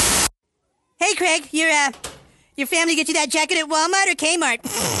Craig, your family get you that jacket at Walmart or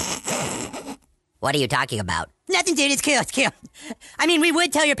Kmart? What are you talking about? Nothing, dude. It's cool. I mean, we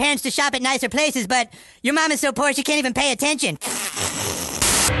would tell your parents to shop at nicer places, but your mom is so poor she can't even pay attention.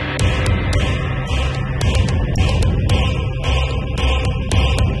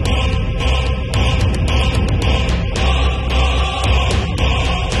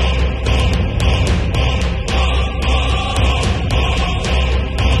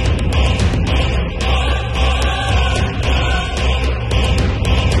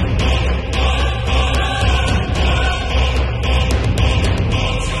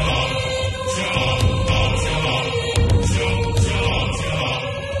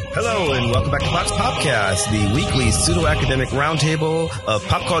 Welcome back to Pop's Popcast, the weekly pseudo-academic roundtable of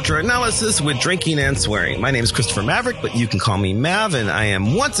pop culture analysis with drinking and swearing. My name is Christopher Maverick, but you can call me Mav, and I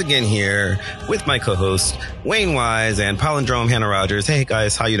am once again here with my co-hosts Wayne Wise and Palindrome Hannah Rogers. Hey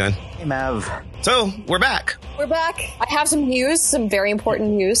guys, how you doing? Hey Mav. So, we're back. We're back. I have some news, some very important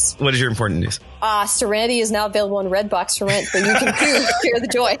news. What is your important news? Serenity is now available in Redbox for rent, so you can share the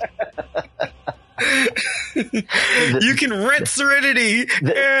joy. You can rent Serenity.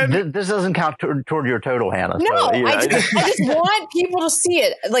 This doesn't count toward your total, Hannah. No, so, I just want people to see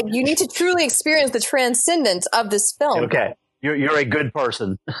it. Like, you need to truly experience the transcendence of this film. Okay, you're a good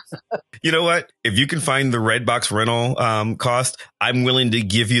person. You know what? If you can find the Redbox rental cost, I'm willing to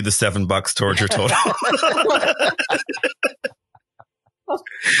give you the $7 towards your total.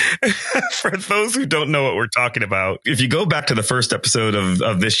 For those who don't know what we're talking about, if you go back to the first episode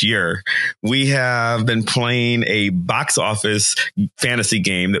of this year, we have been playing a box office fantasy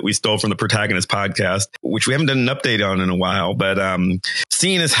game that we stole from the Protagonist podcast, which we haven't done an update on in a while. But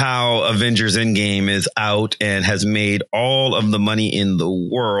seeing as how Avengers Endgame is out and has made all of the money in the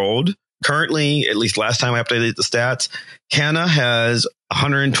world, currently, at least last time I updated the stats, Hannah has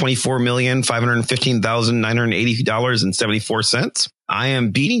 $124,515,980.74. I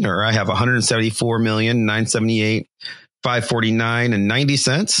am beating her. I have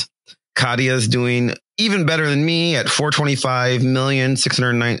 $174,978,549.90. Kadia's doing even better than me at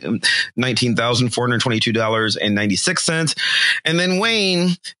 $425,619,422.96. And then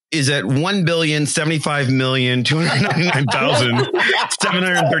Wayne is at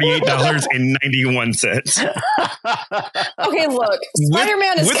 $1,075,299,738.91. Okay, look,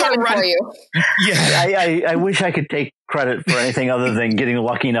 Spider-Man is coming for you. Yeah, I wish I could take credit for anything other than getting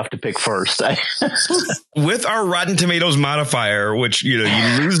lucky enough to pick first. With our Rotten Tomatoes modifier, which you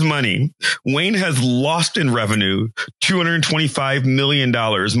lose money, Wayne has lost in revenue $225 million,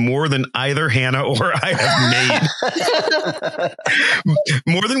 more than either Hannah or I have made.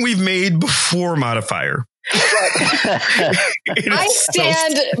 More than we've made before modifier. I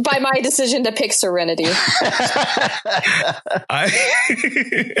stand by my decision to pick Serenity.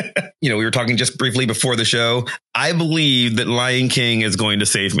 We were talking just briefly before the show. I believe that Lion King is going to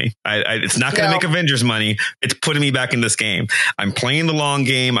save me. It's not going to make Avengers money. It's putting me back in this game. I'm playing the long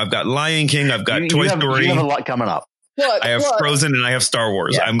game. I've got Lion King. I've got Toy Story. You have a lot coming up. I have Frozen and I have Star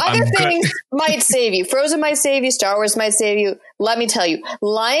Wars. Yeah. Other things might save you. Frozen might save you. Star Wars might save you. Let me tell you,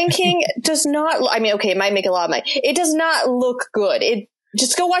 Lion King does not. I mean, okay, it might make a lot of money. It does not look good.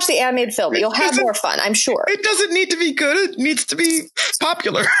 Just go watch the animated film. You'll have more fun, I'm sure. It doesn't need to be good. It needs to be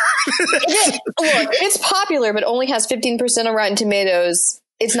popular. Look, it's popular, but only has 15% on Rotten Tomatoes.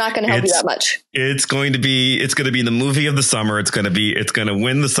 It's not going to help you that much. It's going to be the movie of the summer. It's going to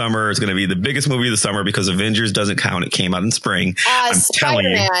win the summer. It's going to be the biggest movie of the summer because Avengers doesn't count. It came out in spring.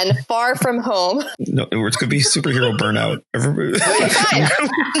 Spider-Man, Far From Home. No, it's going to be superhero burnout.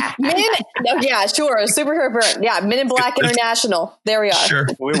 Superhero burn. Yeah, Men in Black International. There we are. Sure.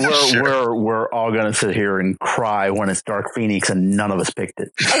 We're all going to sit here and cry when it's Dark Phoenix and none of us picked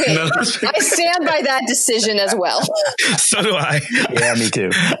it. Okay, I stand by that decision as well. So do I. Yeah, me too.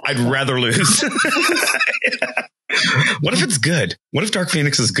 I'd rather lose. What if it's good? What if Dark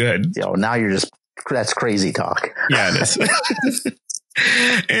Phoenix is good? Now that's crazy talk. Yeah, it is.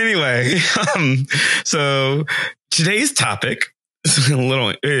 Anyway, so today's topic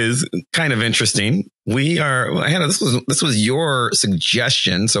is kind of interesting. Hannah, this was your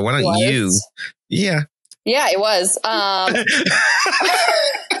suggestion. So why don't you? Yeah. Yeah, it was.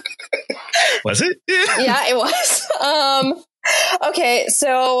 Was it? Yeah, it was. Okay,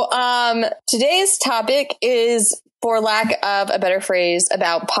 so today's topic is, for lack of a better phrase,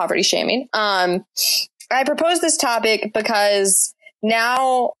 about poverty shaming. I proposed this topic because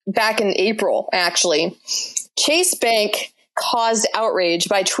now, back in April, actually, Chase Bank caused outrage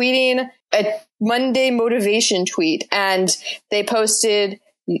by tweeting a Monday motivation tweet, and they posted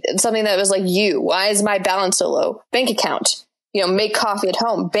something that was like, why is my balance so low? Bank account. make coffee at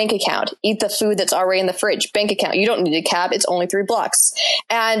home, bank account, eat the food that's already in the fridge, bank account. You don't need a cab. It's only 3 blocks.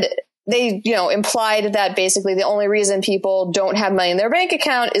 And they, implied that basically the only reason people don't have money in their bank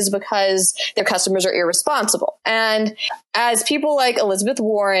account is because their customers are irresponsible. And as people like Elizabeth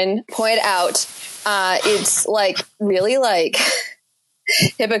Warren point out, it's really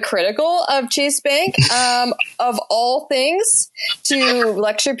hypocritical of Chase Bank, of all things, to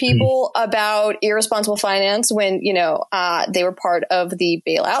lecture people about irresponsible finance when, they were part of the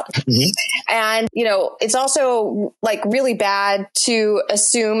bailout. Mm-hmm. And, it's also really bad to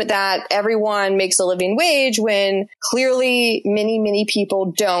assume that everyone makes a living wage when clearly many, many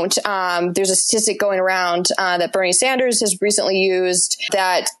people don't. There's a statistic going around that Bernie Sanders has recently used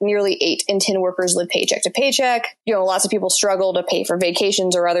that nearly 8 in 10 workers live paycheck to paycheck. Lots of people struggle to pay for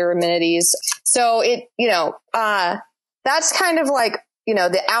vacations or other amenities. So that's kind of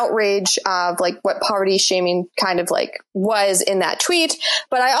the outrage of what poverty shaming kind of was in that tweet.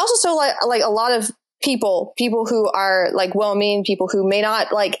 But I also saw a lot of people who are well-meaning, people who may not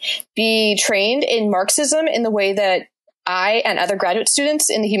be trained in Marxism in the way that I and other graduate students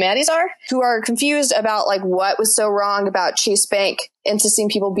in the humanities are, who are confused about what was so wrong about Chase Bank insisting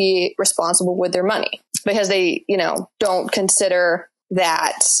people be responsible with their money, because they, don't consider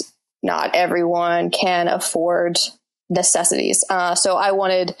that not everyone can afford necessities. So I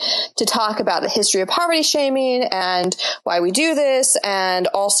wanted to talk about the history of poverty shaming and why we do this, and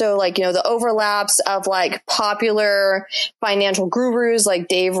also the overlaps of popular financial gurus like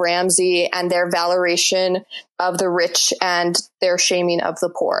Dave Ramsey and their valoration of the rich and their shaming of the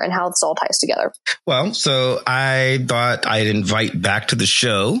poor, and how this all ties together. Well, so I thought I'd invite back to the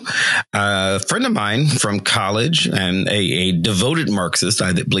show a friend of mine from college and a devoted Marxist,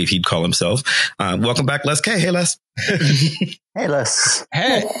 I believe he'd call himself. Welcome back, Les K. Hey, Les. Hey, Les.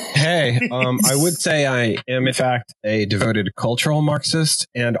 Hey. I would say I am, in fact, a devoted cultural Marxist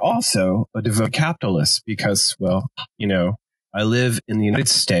and also a devoted capitalist because, I live in the United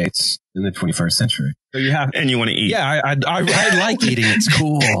States in the 21st century. So and you want to eat. Yeah, I like eating. It's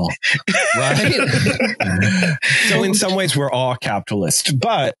cool. Right? So in some ways, we're all capitalist.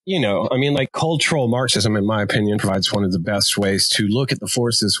 But, cultural Marxism, in my opinion, provides one of the best ways to look at the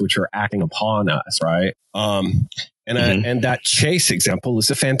forces which are acting upon us, right? And that Chase example is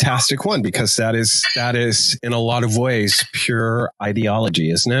a fantastic one because that is in a lot of ways pure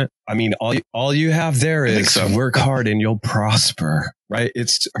ideology, isn't it? I mean, all you have there is work hard and you'll prosper, right?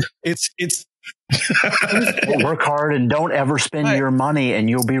 It's work hard and don't ever spend your money and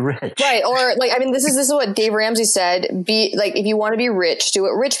you'll be rich. Right. Or this is what Dave Ramsey said. If you want to be rich, do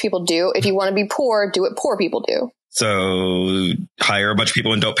what rich people do. If you want to be poor, do what poor people do. So hire a bunch of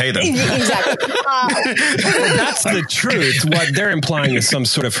people and don't pay them. Exactly. That's the truth. What they're implying is some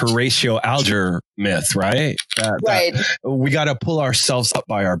sort of Horatio Alger myth, right? Right. We got to pull ourselves up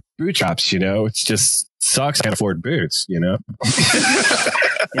by our bootstraps, It's just sucks. Can't afford boots,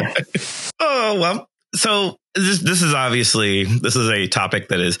 Oh, well. So this is a topic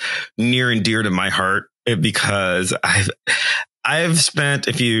that is near and dear to my heart because I've spent,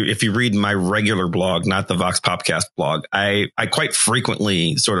 if you read my regular blog, not the Vox Popcast blog, I quite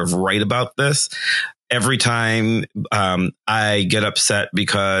frequently sort of write about this. Every time I get upset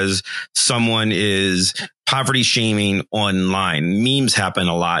because someone is poverty shaming online, memes happen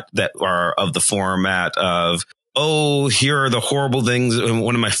a lot that are of the format of, oh, here are the horrible things. And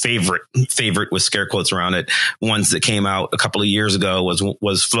one of my favorite with scare quotes around it, ones that came out a couple of years ago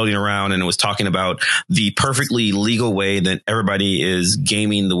was floating around and it was talking about the perfectly legal way that everybody is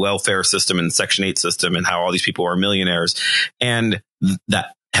gaming the welfare system and Section 8 system and how all these people are millionaires. And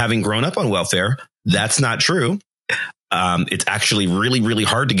that having grown up on welfare, that's not true. It's actually really, really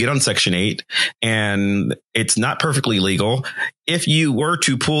hard to get on Section 8 and it's not perfectly legal. If you were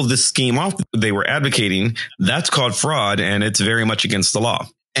to pull this scheme off they were advocating, that's called fraud and it's very much against the law.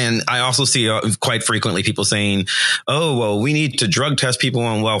 And I also see quite frequently people saying, oh, well, we need to drug test people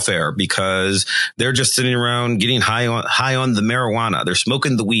on welfare because they're just sitting around getting high on the marijuana. They're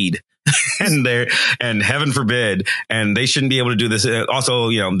smoking the weed. and heaven forbid, and they shouldn't be able to do this.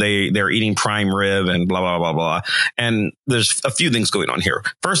 Also, they're eating prime rib and blah, blah, blah, blah. And there's a few things going on here.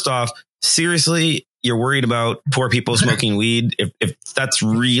 First off, seriously, you're worried about poor people smoking weed. If that's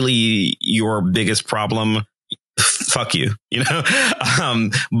really your biggest problem, fuck you,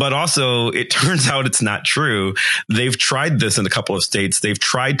 but also it turns out it's not true. They've tried this in a couple of states. They've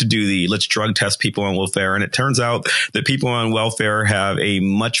tried to do let's drug test people on welfare. And it turns out that people on welfare have a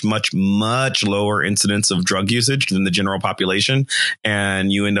much, much, much lower incidence of drug usage than the general population.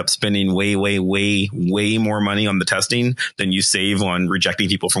 And you end up spending way, way, way, way more money on the testing than you save on rejecting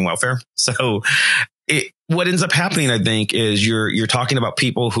people from welfare. So what ends up happening, I think, is you're talking about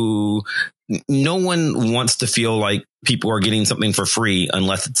people who no one wants to feel like people are getting something for free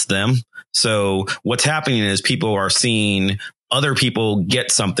unless it's them. So what's happening is people are seeing other people get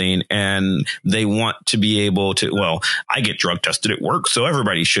something and they want to be able to, well, I get drug tested at work, so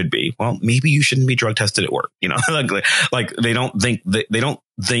everybody should be. Well, maybe you shouldn't be drug tested at work. Like they don't think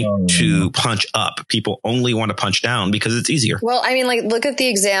to punch up. People only want to punch down because it's easier. Well, I mean, like, look at the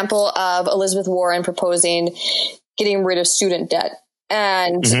example of Elizabeth Warren proposing getting rid of student debt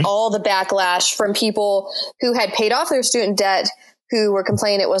and all the backlash from people who had paid off their student debt, who were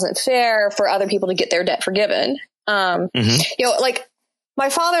complaining it wasn't fair for other people to get their debt forgiven. Like, my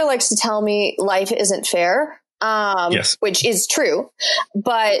father likes to tell me life isn't fair, yes, which is true.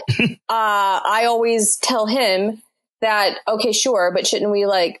 But I always tell him that, okay, sure, but shouldn't we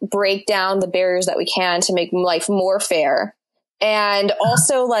like break down the barriers that we can to make life more fair? And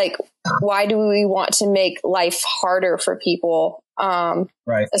also, like, why do we want to make life harder for people?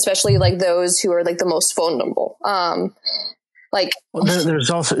 Right. Especially like those who are like the most vulnerable. There's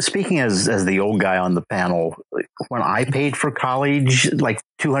also, speaking as the old guy on the panel, when I paid for college like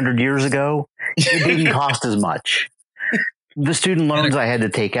 200 years ago, it didn't cost as much. The student loans I had to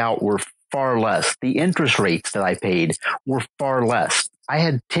take out were far less. The interest rates that I paid were far less. I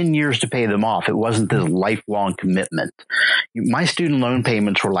had 10 years to pay them off. It wasn't this lifelong commitment. My student loan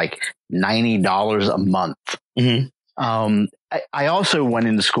payments were like $90 a month. Mm-hmm. I also went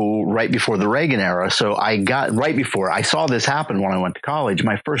into school right before the Reagan era. So I saw this happen when I went to college,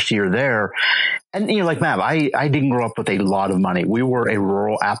 my first year there. And, like Mav, I didn't grow up with a lot of money. We were a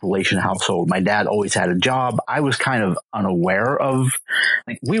rural Appalachian household. My dad always had a job. I was kind of unaware of,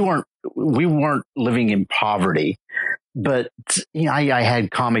 like, we weren't living in poverty. But I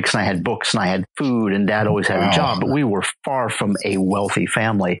had comics and I had books and I had food, and Dad always had a job, but we were far from a wealthy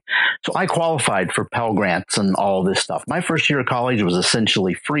family. So I qualified for Pell Grants and all this stuff. My first year of college was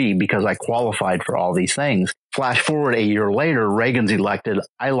essentially free because I qualified for all these things. Flash forward a year later, Reagan's elected.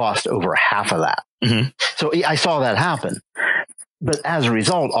 I lost over half of that. Mm-hmm. So I saw that happen. But as a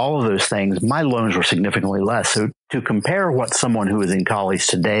result, all of those things, my loans were significantly less. So to compare what someone who is in college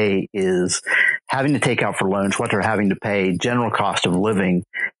today is having to take out for loans, what they're having to pay, general cost of living,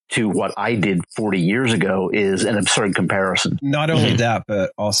 to what I did 40 years ago is an absurd comparison. Not only that,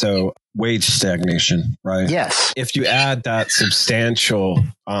 but also wage stagnation, right? Yes. If you add that substantial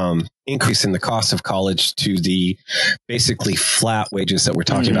increase in the cost of college to the basically flat wages that we're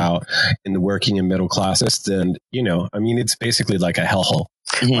talking about in the working and middle classes, then, it's basically like a hellhole.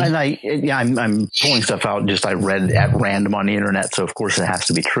 Mm-hmm. And I'm pulling stuff out just I read at random on the internet, so of course it has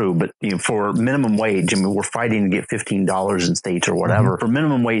to be true. But for minimum wage, we're fighting to get $15 in states or whatever. For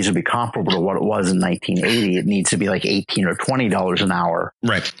minimum wage to be comparable to what it was in 1980, it needs to be like $18 or $20 an hour.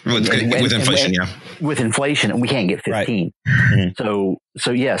 Right, with inflation, with inflation, and we can't get 15. Right. So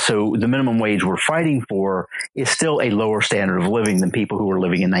the minimum wage we're fighting for is still a lower standard of living than people who were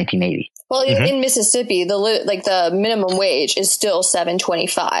living in 1980. Well, in Mississippi, the minimum wage is still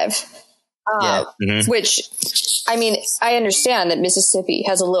 $7.25, which, I understand that Mississippi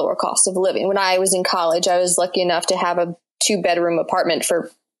has a lower cost of living. When I was in college, I was lucky enough to have a 2-bedroom apartment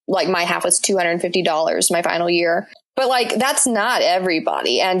for, like, my half was $250 my final year. But, like, that's not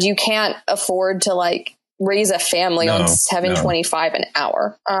everybody, and you can't afford to, like, raise a family on $7.25 an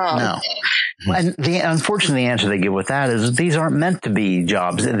hour. No. And unfortunately, the answer they give with that is these aren't meant to be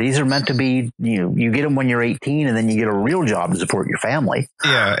jobs. These are meant to be, you get them when you're 18 and then you get a real job to support your family.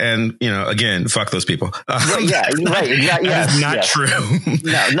 Yeah. And, again, fuck those people. Right. That is not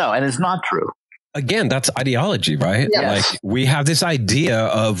true. No. And it's not true. Again, that's ideology, right? Yes. Like, we have this idea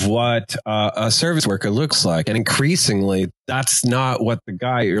of what a service worker looks like. And increasingly, that's not what the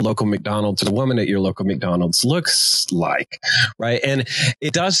guy at your local McDonald's or the woman at your local McDonald's looks like, right? And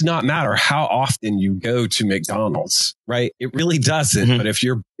it does not matter how often you go to McDonald's, right? It really doesn't. Mm-hmm. But if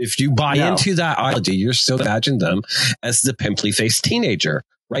you buy into that ideology, you're still imagine them as the pimply faced teenager.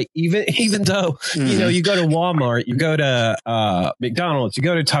 Right. Even though, you go to Walmart, you go to McDonald's, you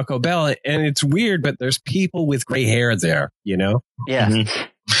go to Taco Bell, and it's weird, but there's people with gray hair there, Yeah. Mm-hmm.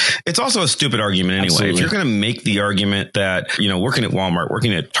 It's also a stupid argument anyway. Absolutely. If you're going to make the argument that, working at Walmart,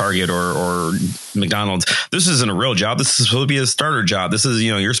 working at Target or McDonald's, this isn't a real job. This is supposed to be a starter job. This is,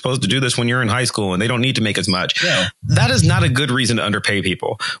 you're supposed to do this when you're in high school and they don't need to make as much. Yeah. That is not a good reason to underpay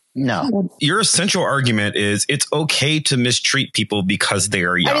people. No. Your essential argument is it's okay to mistreat people because they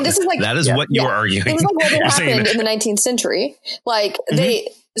are young. That is what you're arguing. It was like what happened in the 19th century. Like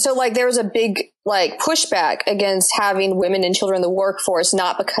there was a big pushback against having women and children in the workforce,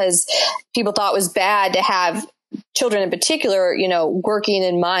 not because people thought it was bad to have children in particular, working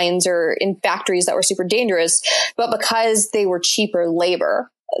in mines or in factories that were super dangerous, but because they were cheaper labor.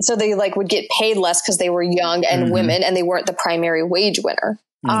 So they would get paid less because they were young and women, and they weren't the primary wage winner.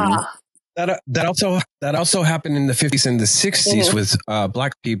 That also happened in the 50s and the 60s with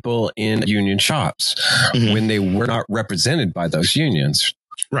black people in union shops when they were not represented by those unions.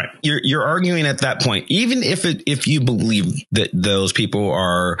 Right. You're arguing at that point, even if you believe that those people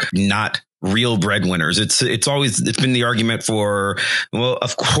are not real breadwinners. It's been the argument for, well,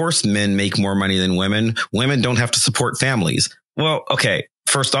 of course men make more money than women. Women don't have to support families. Well, okay.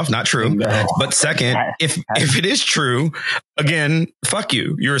 First off, not true. No. But second, if it is true, again, fuck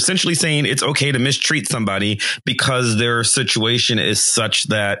you. You're essentially saying it's okay to mistreat somebody because their situation is such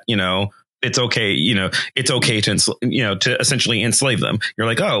that, it's okay, it's okay to, to essentially enslave them. You're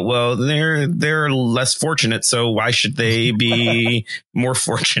like, oh, well, they're less fortunate. So why should they be more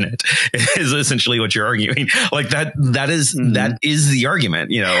fortunate is essentially what you're arguing. Like that is the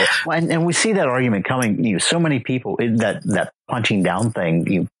argument, And we see that argument coming, so many people that punching down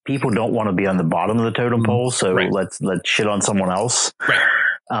thing, people don't want to be on the bottom of the totem pole. So let's shit on someone else. Right.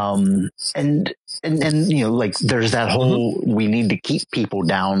 And there's that whole, we need to keep people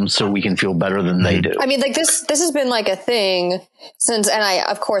down so we can feel better than they do. I mean, this has been a thing since, and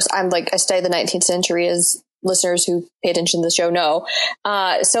I study the 19th century, as listeners who pay attention to the show know.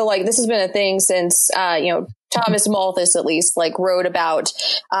 So this has been a thing since, Thomas Malthus, at least, wrote about,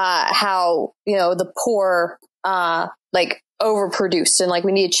 how, the poor, overproduced, and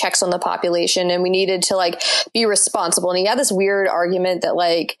we needed checks on the population, and we needed to be responsible. And he had this weird argument that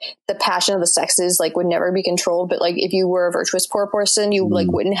the passion of the sexes would never be controlled, but if you were a virtuous poor person, you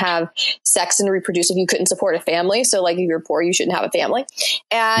wouldn't have sex and reproduce if you couldn't support a family. So if you're poor, you shouldn't have a family.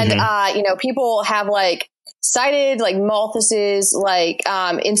 And people have cited Malthus's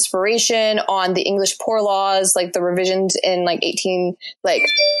inspiration on the English poor laws, the revisions in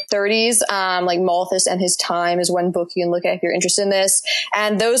 1830s. Malthus and His Time is one book you can look at if you're interested in this.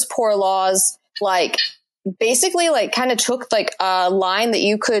 And those poor laws basically kind of took a line that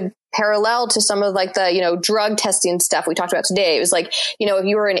you could parallel to some of the drug testing stuff we talked about today. It was if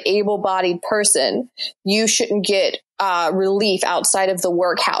you were an able-bodied person, you shouldn't get relief outside of the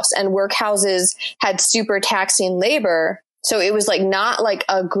workhouse, and workhouses had super taxing labor. So it was not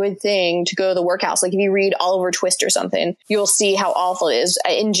a good thing to go to the workhouse. If you read Oliver Twist or something, you'll see how awful it is.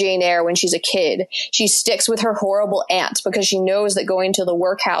 In Jane Eyre, when she's a kid, she sticks with her horrible aunt because she knows that going to the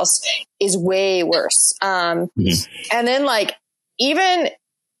workhouse is way worse. And then even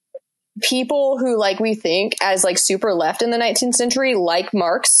people who we think as super left in the 19th century, like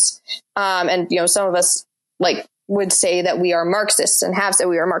Marx, and some of us would say that we are Marxists and have said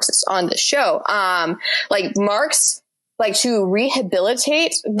we are Marxists on the show. Marx, to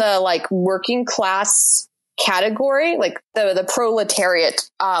rehabilitate the working class category, the proletariat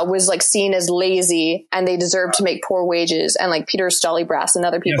was seen as lazy and they deserved to make poor wages. And Peter Stollybrass and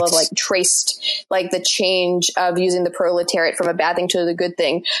other people have traced the change of using the proletariat from a bad thing to the good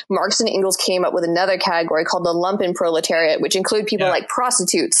thing. Marx and Engels came up with another category called the lumpen proletariat, which include people like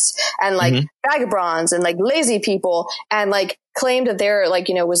prostitutes and vagabonds and lazy people, and claimed that they're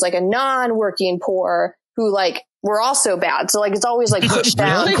was a non-working poor who were also bad. So it's always push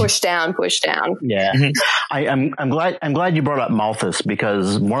down, really? push down. Yeah. I'm glad you brought up Malthus,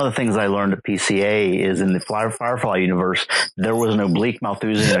 because one of the things I learned at PCA is in the Firefly universe, there was an oblique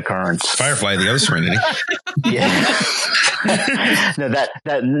Malthusian occurrence. Firefly, the other Serenity. Yeah. No,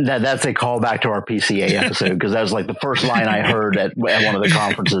 that's a callback to our PCA episode, because that was the first line I heard at one of the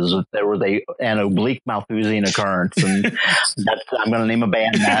conferences. There was an oblique Malthusian occurrence, and I'm going to name a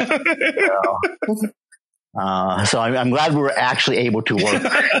band that. So I'm glad we were actually able to work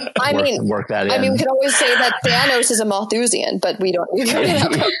that in. I mean, we could always say that Thanos is a Malthusian, but we don't.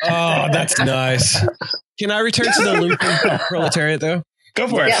 Oh, that's nice. Can I return to the lumpen proletariat, though? Go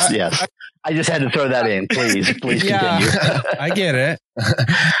for it. Yes. I just had to throw that in. Please continue. I get it.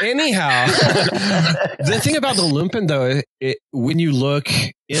 Anyhow, the thing about the lumpen, though, when you look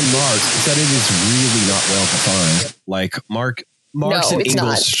in Marx, is that it is really not well defined. Marx and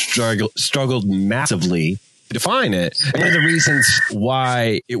Engels struggled massively to define it. And one of the reasons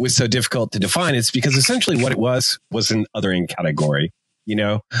why it was so difficult to define is because essentially what it was an othering category.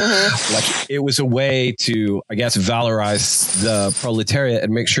 It was a way to, I guess, valorize the proletariat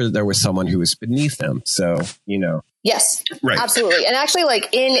and make sure that there was someone who was beneath them. So, Yes, right. Absolutely. And actually,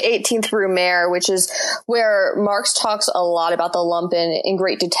 in 18th Brumaire, which is where Marx talks a lot about the lumpen in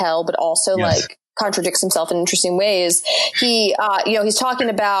great detail, but also contradicts himself in interesting ways. He, he's talking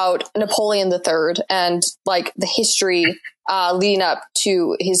about Napoleon III and the history leading up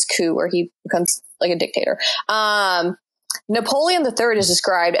to his coup, where he becomes like a dictator. Napoleon III is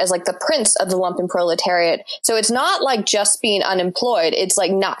described as like the prince of the lumpen proletariat. So it's not like just being unemployed. It's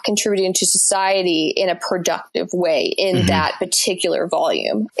like not contributing to society in a productive way in that particular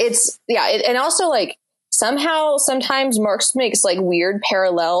volume. And also like sometimes Marx makes like weird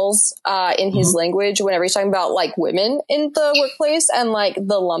parallels in his language whenever he's talking about like women in the workplace and like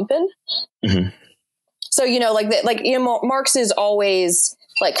the lumpen. So, Marx is always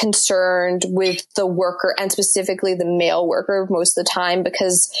like concerned with the worker and specifically the male worker most of the time,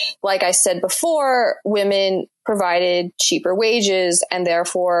 because like I said before, women provided cheaper wages and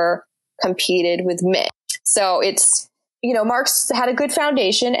therefore competed with men. So it's, Marx had a good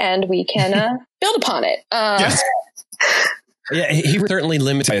foundation and we can build upon it. Yes. Yeah, he certainly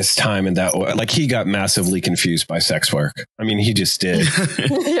limited his time in that way. Like he got massively confused by sex work. I mean, he just did.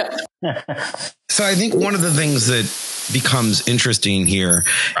 Yeah. So I think one of the things that becomes interesting here,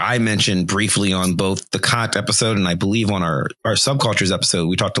 I mentioned briefly on both the Kant episode and I believe on our subcultures episode,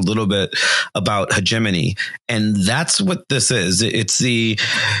 we talked a little bit about hegemony. And that's what this is. We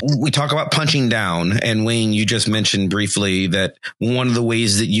talk about punching down. And Wayne, you just mentioned briefly that one of the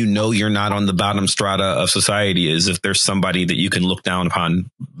ways that you're not on the bottom strata of society is if there's somebody that you can look down upon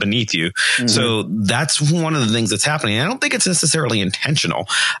beneath you. So that's one of the things that's happening. I don't think it's necessarily intentional.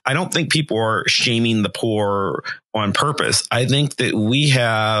 I don't think people are shaming the poor on purpose. I think that we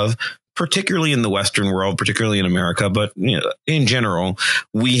have, particularly in the Western world, particularly in America, but in general,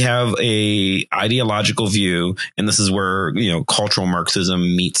 we have a ideological view, and this is where cultural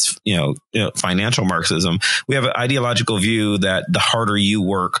Marxism meets financial Marxism. We have an ideological view that the harder you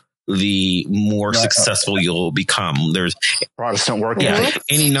work, the more successful you'll become. There's Protestant work. Yeah,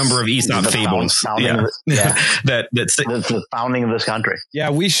 any number of Aesop fables. That's the founding of this country.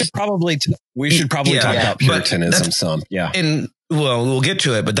 Yeah, we should probably talk about Puritanism some. Yeah. And well, we'll get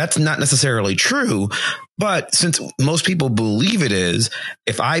to it, but that's not necessarily true. But since most people believe it is,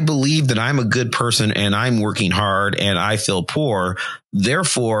 if I believe that I'm a good person and I'm working hard and I feel poor,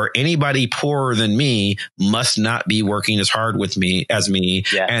 therefore anybody poorer than me must not be working as hard with me as me.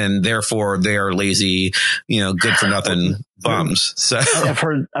 Yeah. And therefore they are lazy, good for nothing bums. So I've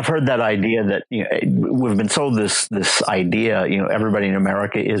heard that idea that we've been sold this idea, everybody in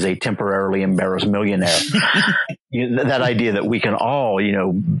America is a temporarily embarrassed millionaire. That idea that we can all,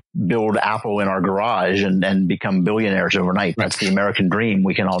 build Apple in our garage and become billionaires overnight. That's the American dream.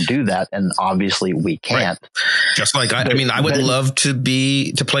 We can all do that. And obviously we can't. Right. Just like, I would love to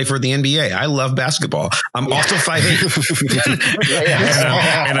play for the NBA. I love basketball. I'm also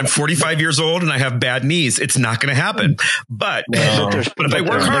 5'8". And I'm 45 years old and I have bad knees. It's not going to happen. But if I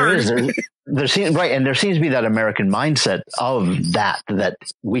work hard, there seems to be that American mindset of that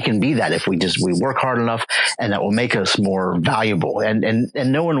we can be that if we work hard enough, and that will make us more valuable. And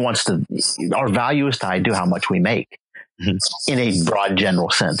no one wants to. Our value is tied to how much we make. In a broad general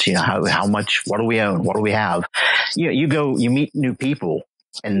sense, how much, what do we own? What do we have? You meet new people,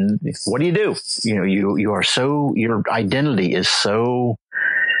 and what do? Your identity is so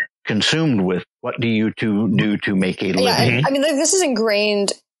consumed with what do you do to make a living? Yeah, this is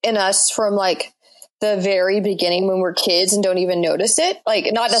ingrained in us from like the very beginning when we're kids and don't even notice it. Like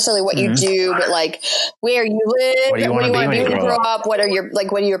not necessarily what you do, but like where you live, what do you want to be when you grow up? What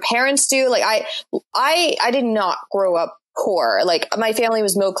do your parents do? Like I did not grow up poor. Like my family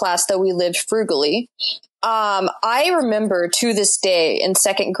was middle class, though we lived frugally. I remember to this day in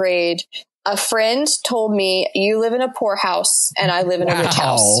second grade, a friend told me, "You live in a poor house and I live in a rich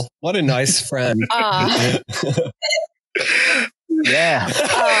house." What a nice friend. Yeah.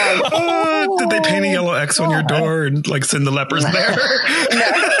 Did they paint a yellow X on your door and like send the lepers there? But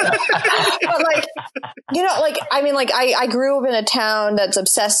I grew up in a town that's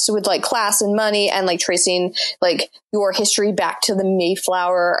obsessed with like class and money and like tracing like your history back to the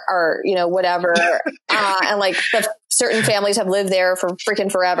Mayflower or, whatever. And like certain families have lived there for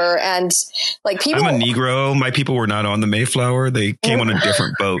freaking forever. And like people. I'm a Negro. My people were not on the Mayflower. They came on a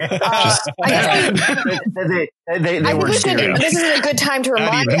different boat. This is a good time to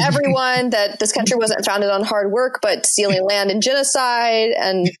remind everyone that this country wasn't founded on hard work, but stealing land and genocide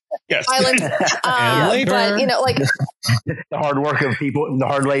and violence. But the hard work of people, the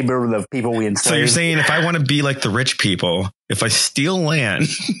hard labor of the people we enslaved. So you're saying if I want to be like the rich people, if I steal land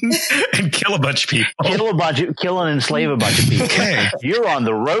and kill a bunch of people, kill and enslave a bunch of people, you're on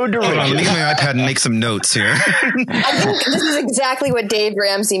the road to riches. Let me get my iPad and make some notes here. I think this is exactly what Dave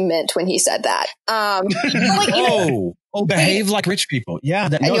Ramsey meant when he said that. Behave like rich people. Yeah,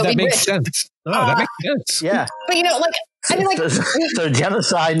 that makes sense. That makes sense. Yeah, but so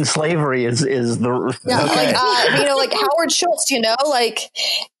genocide and slavery is the like Howard Schultz.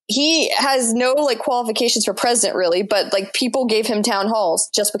 he has no like qualifications for president really, but like people gave him town halls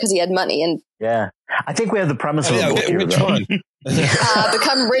just because he had money. And yeah, I think we have the premise of the book here. Which one?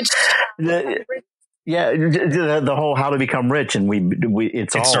 Become rich. The whole how to become rich, and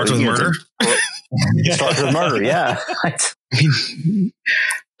it starts with murder. It starts with murder. Yeah.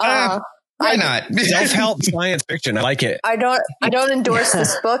 Why not? Self-help science fiction. I like it. I don't endorse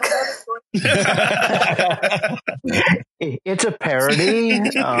this book. It's a parody.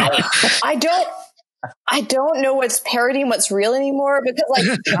 I don't know what's parody and what's real anymore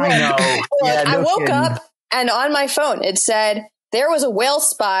because I know. I woke up and on my phone it said there was a whale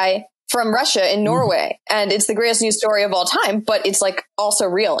spy from Russia in Norway, and it's the greatest news story of all time, but it's like also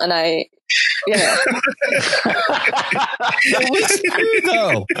real, and It was cute,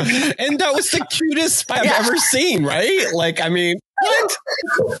 though. And that was the cutest spy I've ever seen, right? Like, I mean, what?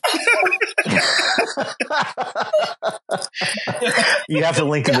 You have to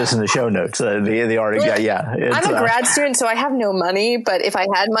link to this in the show notes. The article, I'm a grad student, so I have no money, but if I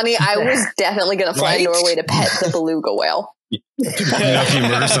had money, I was definitely going to fly to Norway to pet the beluga whale. If you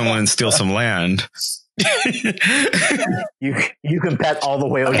murder someone and steal some land, you can pet all the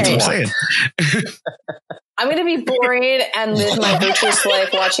whales you want. I'm going to be boring and live my virtuous life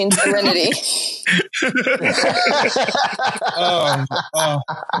watching Serenity.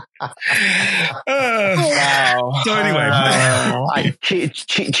 Wow. So anyway,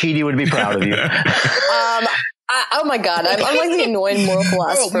 Chidi would be proud of you. Oh my God, I'm like the annoying moral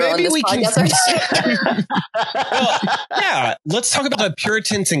philosopher on this podcast. Yeah, let's talk about the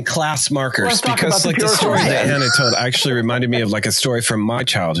Puritans and class markers, because like the story that Hannah told actually reminded me of like a story from my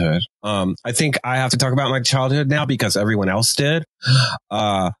childhood. I think I have to talk about my childhood now because everyone else did.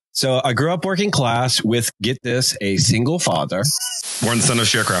 So I grew up working class with, get this, a single father. Born the son of a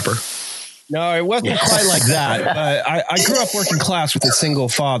sharecropper. No, it wasn't quite like that. But I grew up working class with a single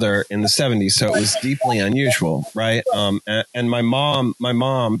father in the 70s, so it was deeply unusual, right? And my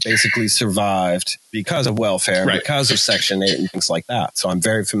mom basically survived because of welfare, because of Section 8 and things like that. So I'm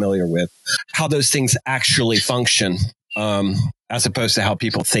very familiar with how those things actually function, as opposed to how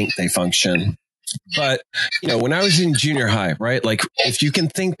people think they function. But, when I was in junior high, right? Like, if you can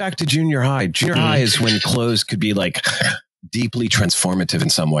think back to junior high is when clothes could be like deeply transformative in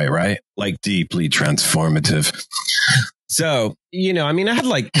some way, right? Like deeply transformative. So, I had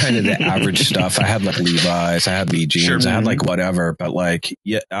like kind of the average stuff. I had like Levi's, I had Lee jeans, I had like whatever, but like,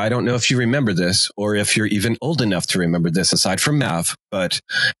 I don't know if you remember this or if you're even old enough to remember this aside from Mav, but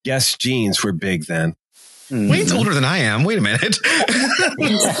Guess jeans were big then. Wayne's older than I am. Wait a minute.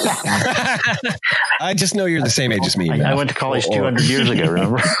 I just know you're the same age as me. I went to college 200 years ago,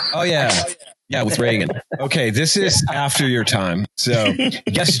 remember? Oh, yeah. Yeah, with Reagan. Okay, this is after your time. So,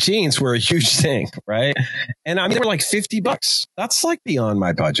 Guess jeans were a huge thing, right? And I mean, they were like $50. That's like beyond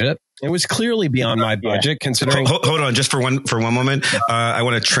my budget. It was clearly beyond my budget, considering. Hold on, just for one moment. I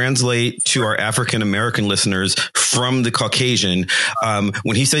want to translate to our African American listeners from the Caucasian.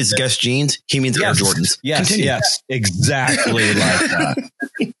 When he says Guess jeans, he means Air Jordans. Yes, Continue. yes, exactly like that.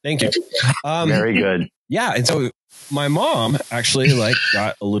 Thank you. Very good. Yeah, and so my mom actually like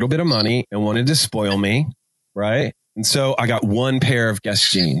got a little bit of money and wanted to spoil me, right? And so I got one pair of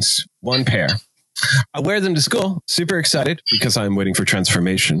Guess jeans, one pair. I wear them to school, super excited because I'm waiting for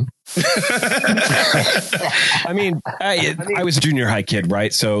transformation. I mean, I was a junior high kid,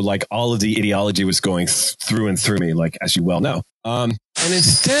 right? So like all of the ideology was going through and through me, like as you well know. And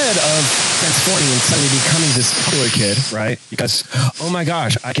instead of transforming and suddenly becoming this popular kid, right? Because, oh my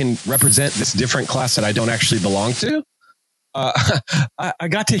gosh, I can represent this different class that I don't actually belong to. I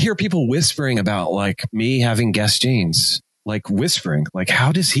got to hear people whispering about like me having Guess jeans. Like whispering, like,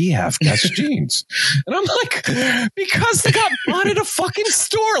 how does he have Guess jeans? And I'm like, because they got bought at a fucking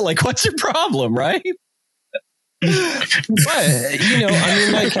store. Like, what's your problem, right? But, I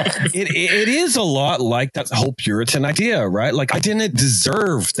mean, like, it is a lot like that whole Puritan idea, right? Like, I didn't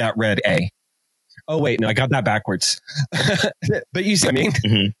deserve that red A. Oh, wait, no, I got that backwards. But you see what I mean?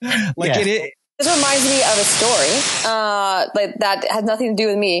 Mm-hmm. Like, This reminds me of a story like that has nothing to do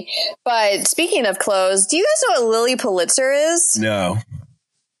with me. But speaking of clothes, do you guys know what Lily Pulitzer is? No.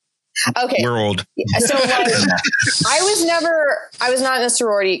 Okay. We're old. So like, I was not in a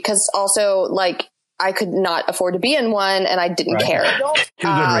sorority because also like I could not afford to be in one and I didn't care. Two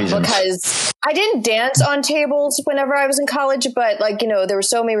good reasons. Because I didn't dance on tables whenever I was in college, but like, there were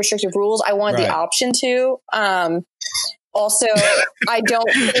so many restrictive rules. I wanted the option to. Also, I don't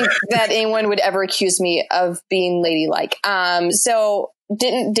think that anyone would ever accuse me of being ladylike. So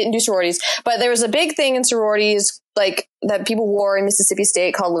didn't do sororities, but there was a big thing in sororities like that people wore in Mississippi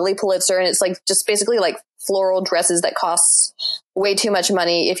State called Lily Pulitzer. And it's like just basically like floral dresses that cost way too much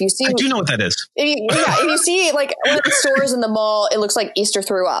money. If you see, I do know what that is. If you see like one of the stores in the mall, it looks like Easter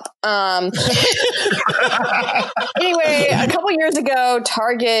threw up. Anyway, a couple years ago,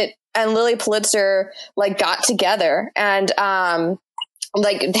 Target and Lilly Pulitzer like got together and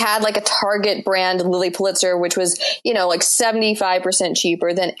like had like a Target brand Lilly Pulitzer, which was, you know, like 75%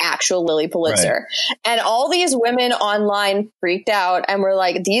 cheaper than actual Lilly Pulitzer. Right. And all these women online freaked out and were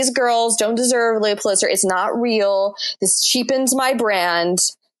like, these girls don't deserve Lilly Pulitzer. It's not real. This cheapens my brand.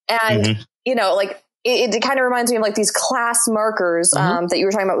 And, you know, like it kind of reminds me of like these class markers that you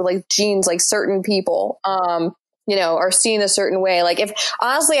were talking about with like jeans, like certain people, you know, are seen a certain way. Like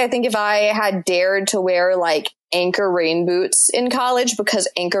honestly, I think if I had dared to wear like Anchor rain boots in college, because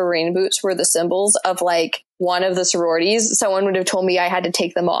Anchor rain boots were the symbols of like one of the sororities, someone would have told me I had to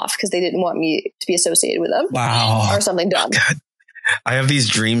take them off because they didn't want me to be associated with them. Wow. Or something dumb. God. I have these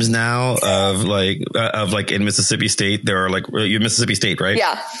dreams now of like in Mississippi State. There are like, you're Mississippi State, right?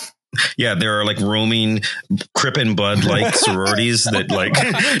 Yeah. Yeah, there are like roaming Crip and Bud like sororities that like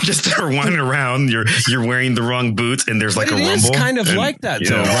just are wandering around. You're wearing the wrong boots, and there's like a rumble. It is kind of like that,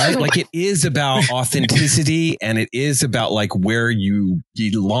 though, right? Like it is about authenticity, and it is about like where you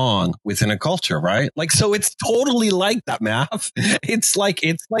belong within a culture, right? Like so, it's totally like that, Math. It's like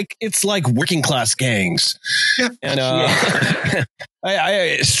working class gangs, and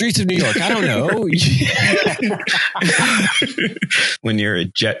streets of New York. I don't know. When you're a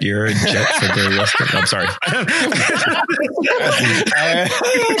jet for the restaurant. I'm sorry.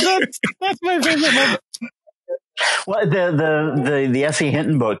 That's my favorite moment. Well, the S.E.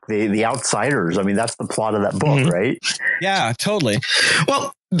 Hinton book, the Outsiders. I mean, that's the plot of that book, right? Yeah, totally.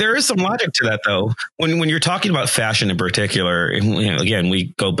 Well, there is some logic to that, though. When you're talking about fashion in particular, and, you know, again,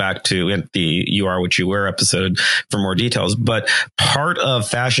 we go back to the "You Are What You Wear" episode for more details. But part of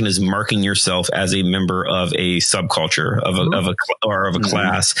fashion is marking yourself as a member of a subculture of a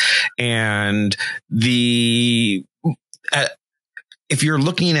class, and if you're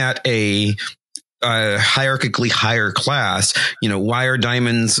looking at a hierarchically higher class, you know, why are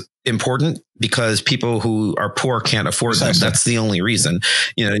diamonds important? Because people who are poor can't afford them. That's the only reason,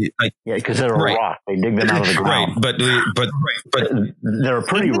 you know. Like, yeah, because they're a rock. They dig them out of the ground. Right, but they're a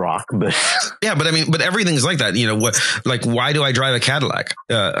pretty rock. But yeah, but I mean, but everything's like that. You know what? Like, why do I drive a Cadillac?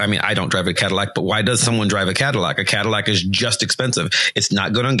 I mean, I don't drive a Cadillac, but why does someone drive a Cadillac? A Cadillac is just expensive. It's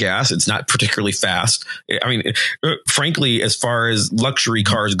not good on gas. It's not particularly fast. I mean, frankly, as far as luxury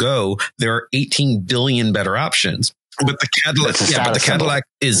cars go, there are 18 billion better options. But the Cadillac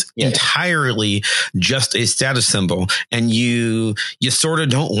is entirely just a status symbol, and you sort of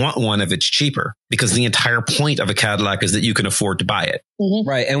don't want one if it's cheaper, because the entire point of a Cadillac is that you can afford to buy it.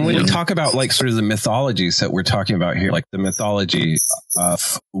 Right. And when you talk about like sort of the mythologies that we're talking about here, like the mythology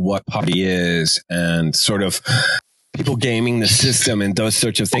of what poverty is and sort of people gaming the system and those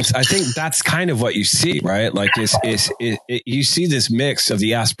sorts of things, I think that's kind of what you see, right? Like you see this mix of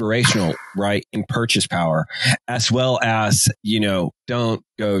the aspirational, right, in purchase power, as well as, you know, don't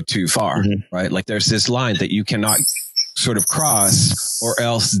go too far, right? Like there's this line that you cannot sort of cross, or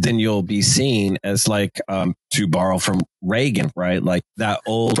else then you'll be seen as like, to borrow from Reagan, right? Like that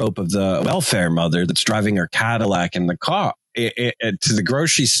old trope of the welfare mother that's driving her Cadillac in the car to the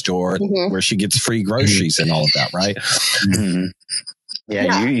grocery store where she gets free groceries and all of that, right?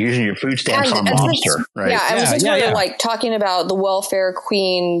 Yeah, you using your food stamps on Monster, right? Yeah, and since we're like talking about the welfare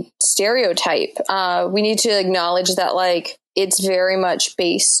queen stereotype, we need to acknowledge that like it's very much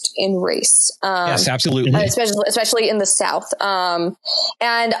based in race. Yes, absolutely. Especially in the South. And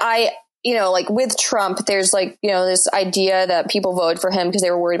I, you know, like with Trump, there's like, you know, this idea that people voted for him because they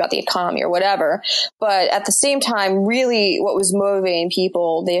were worried about the economy or whatever. But at the same time, really what was motivating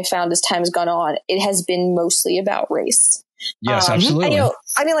people, they have found as time has gone on, it has been mostly about race. Yes, absolutely. And, you know,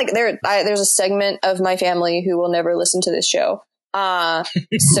 I mean, like there's a segment of my family who will never listen to this show.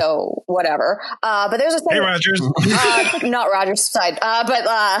 So whatever. But there's a segment, hey, Rogers. Not Rogers' side.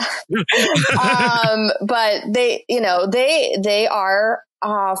 But they, you know, they are,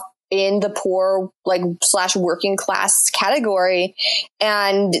 in the poor, like / working class category.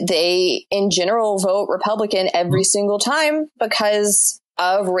 And they in general vote Republican every single time because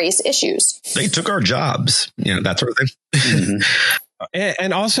of race issues. They took our jobs, you know, that sort of thing.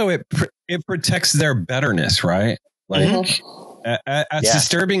 And also it protects their betterness, right? Like as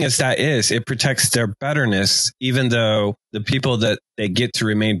disturbing as that is, it protects their betterness, even though the people that they get to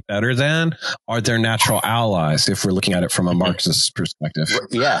remain better than are their natural allies, if we're looking at it from a Marxist perspective.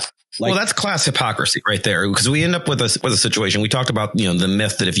 Yeah. Well, that's class hypocrisy right there, because we end up with a situation. We talked about, the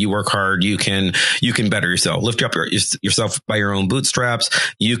myth that if you work hard, you can better yourself, lift up yourself by your own bootstraps.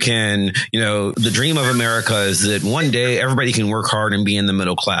 You can, the dream of America is that one day everybody can work hard and be in the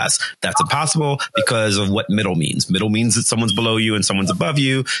middle class. That's impossible because of what middle means. Middle means that someone's below you and someone's above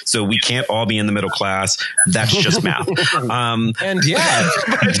you. So we can't all be in the middle class. That's just math. And yeah,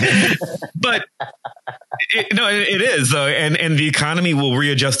 but it is though. And the economy will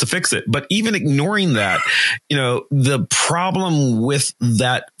readjust to fix it. But even ignoring that, the problem with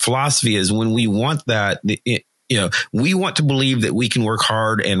that philosophy is when we want that, we want to believe that we can work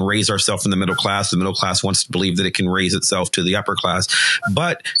hard and raise ourselves in the middle class. The middle class wants to believe that it can raise itself to the upper class,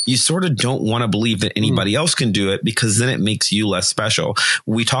 but you sort of don't want to believe that anybody else can do it, because then it makes you less special.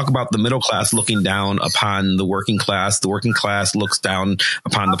 We talk about the middle class looking down upon the working class. The working class looks down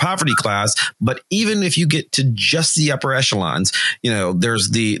upon the poverty class. But even if you get to just the upper echelons, there's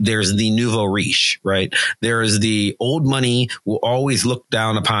the nouveau riche, right? There is the old money will always look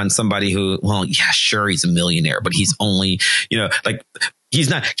down upon somebody who, well, yeah, sure, he's a millionaire, but he's only,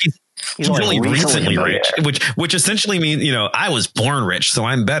 he's only recently rich, which essentially means, I was born rich, so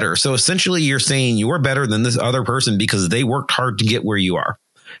I'm better. So essentially you're saying you're better than this other person because they worked hard to get where you are.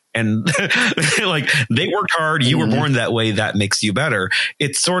 And like they worked hard, you were born that way. That makes you better.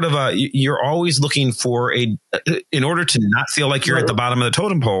 It's sort of you're always looking for in order to not feel like you're at the bottom of the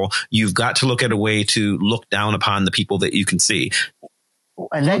totem pole, you've got to look at a way to look down upon the people that you can see.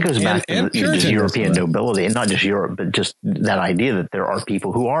 And that goes back to the European nobility, and not just Europe, but just that idea that there are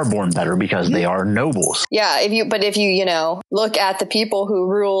people who are born better because they are nobles. Yeah. If you look at the people who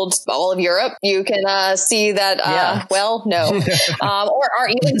ruled all of Europe, you can see that, well, no. or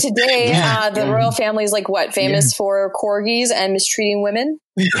even today, the royal family is famous for corgis and mistreating women.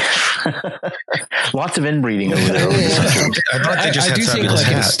 Lots of inbreeding over there. I do think in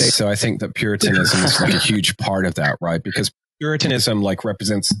the States, so I think that Puritanism is a huge part of that, right? Because Puritanism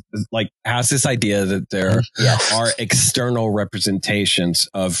represents has this idea that there are external representations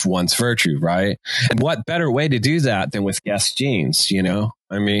of one's virtue, right? And what better way to do that than with Guess jeans,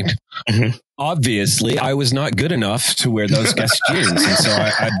 I mean, obviously I was not good enough to wear those Guess jeans. And so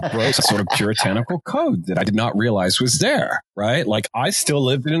I broke a sort of puritanical code that I did not realize was there, right? I still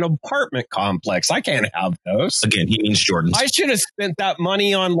lived in an apartment complex. I can't have those. Again, he means Jordans. I should have spent that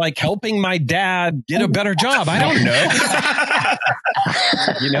money on helping my dad get a better job. I don't know.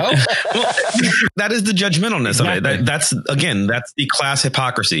 That is the judgmentalness of it. That's the class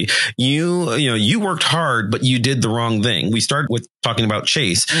hypocrisy. You worked hard, but you did the wrong thing. We started with talking about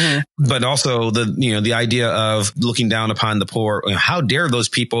Chase, but also the idea of looking down upon the poor. How dare those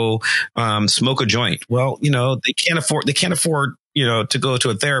people smoke a joint? Well, they can't afford to go to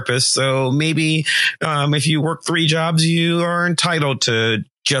a therapist. So maybe if you work 3 jobs, you are entitled to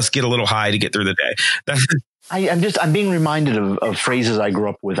just get a little high to get through the day. I'm being reminded of phrases I grew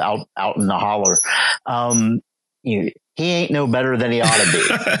up with out in the holler. He ain't no better than he ought to be.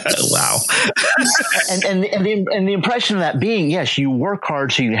 Wow. and the impression of that being, yes, you work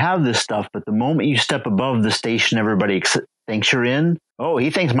hard so you have this stuff, but the moment you step above the station everybody thinks you're in, oh,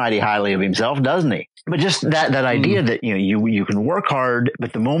 he thinks mighty highly of himself, doesn't he? But just that idea that you can work hard,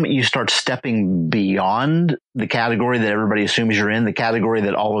 but the moment you start stepping beyond the category that everybody assumes you're in, the category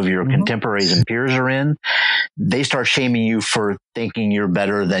that all of your contemporaries and peers are in, they start shaming you for thinking you're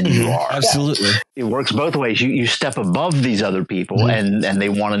better than you are. Absolutely. It works both ways. You step above these other people and they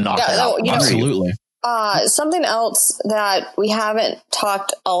want to knock that out. Absolutely. Something else that we haven't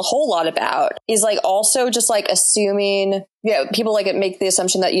talked a whole lot about is also just assuming, people make the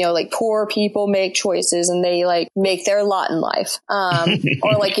assumption that, poor people make choices and they make their lot in life. Or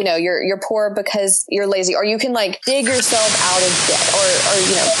you're poor because you're lazy, or you can dig yourself out of debt or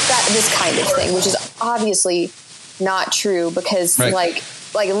this kind of thing, which is obviously not true because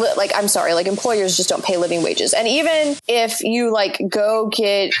I'm sorry, employers just don't pay living wages. And even if you go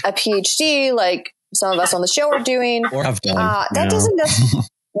get a PhD, some of us on the show are doing, or have done, that doesn't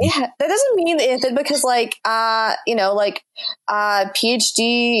that doesn't mean that because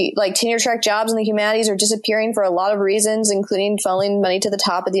PhD tenure track jobs in the humanities are disappearing for a lot of reasons, including funneling money to the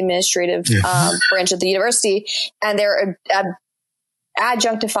top of the administrative branch of the university, and they're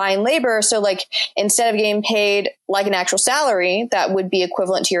adjunctifying labor. So instead of getting paid an actual salary that would be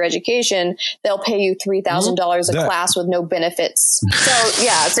equivalent to your education, they'll pay you $3,000 a class with no benefits. So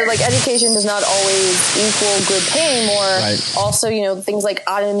education does not always equal good pay anymore. Right. Also, things like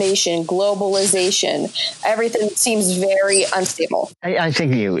automation, globalization, everything seems very unstable. I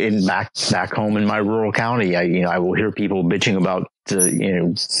think back home in my rural county, I will hear people bitching about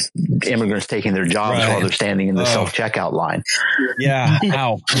immigrants taking their jobs while they're standing in the self-checkout line. Yeah.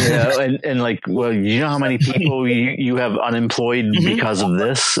 Ow. And like, well, you know how many people you have unemployed because of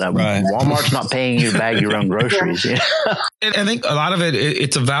this? Walmart's not paying you to bag your own groceries. I think a lot of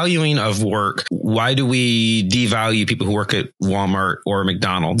it's a valuing of work. Why do we devalue people who work at Walmart or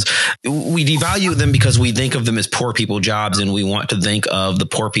McDonald's? We devalue them because we think of them as poor people jobs, and we want to think of the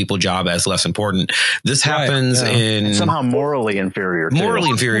poor people job as less important. This happens in it's somehow morally inferior.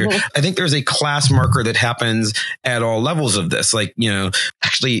 I think there's a class marker that happens at all levels of this. Like,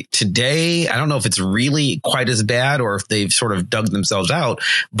 actually today, I don't know if it's really quite as bad or if they've sort of dug themselves out,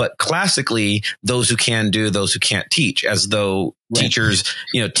 but classically, those who can do, those who can't teach, as though teachers,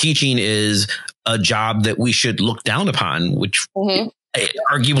 teaching is a job that we should look down upon, which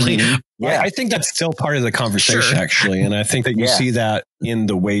arguably, I think that's still part of the conversation, actually. And I think that you see that in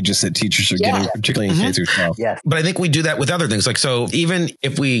the wages that teachers are getting, particularly in K through 12. Yeah. But I think we do that with other things. Like, so even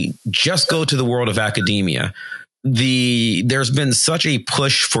if we just go to the world of academia, there's been such a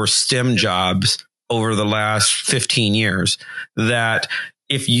push for STEM jobs over the last 15 years that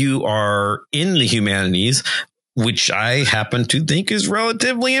if you are in the humanities, which I happen to think is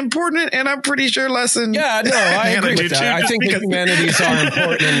relatively important, and I'm pretty sure less than I agree with that. I think the humanities are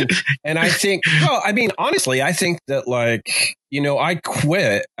important, and I think, honestly, I think that I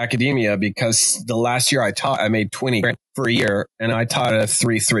quit academia because the last year I taught, I made 20 for a year, and I taught a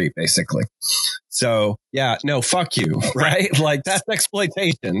 3.3 basically. So fuck you, right? Like, that's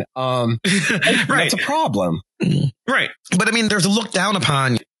exploitation. That's a problem, right? But there's a look down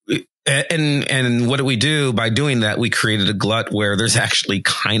upon. And what do we do by doing that? We created a glut where there's actually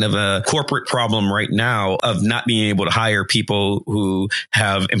kind of a corporate problem right now of not being able to hire people who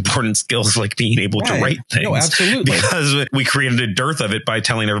have important skills like being able to write things. No, absolutely. Because we created a dearth of it by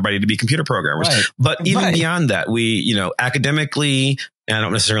telling everybody to be computer programmers. Right. But even beyond that, we, academically, and I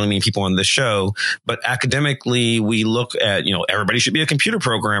don't necessarily mean people on this show, but academically, we look at, everybody should be a computer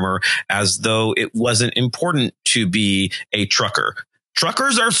programmer as though it wasn't important to be a trucker.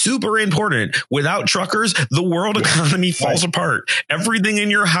 Truckers are super important. Without truckers, the world economy falls apart. Everything in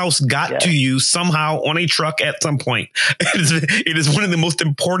your house got to you somehow on a truck at some point. It is one of the most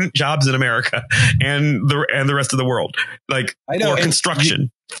important jobs in America and the rest of the world. Like, or construction.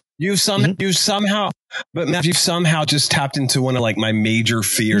 You've somehow just tapped into one of my major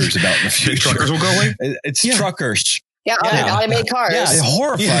fears about the future. Truckers will go away. It's truckers. Automated cars. Yeah, it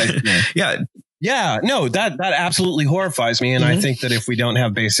horrifies me. Yeah, no, that absolutely horrifies me. And I think that if we don't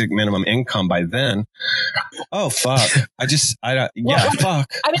have basic minimum income by then, fuck. Fuck. The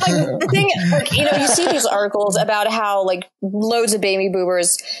thing, you see these articles about how loads of baby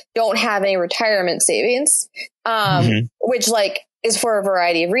boomers don't have any retirement savings, which is for a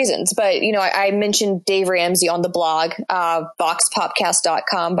variety of reasons. But, I mentioned Dave Ramsey on the blog,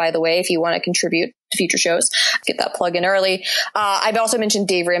 voxpopcast.com, by the way, if you want to contribute to future shows, get that plug in early. I've also mentioned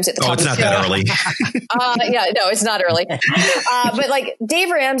Dave Ramsey at the top of the show. It's not that early. No, it's not early. But Dave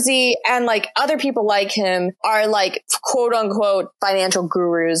Ramsey and other people like him are quote unquote financial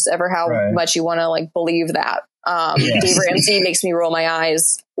gurus, ever how much you want to believe that. Dave Ramsey makes me roll my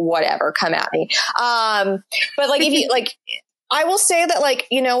eyes, whatever, come at me. But if you I will say that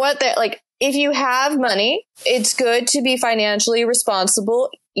you know what, that if you have money, it's good to be financially responsible.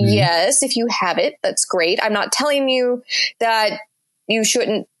 Yes, if you have it, that's great. I'm not telling you that you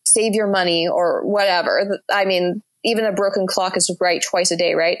shouldn't save your money or whatever. Even a broken clock is right twice a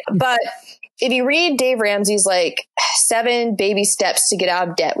day, right? But if you read Dave Ramsey's 7 baby steps to get out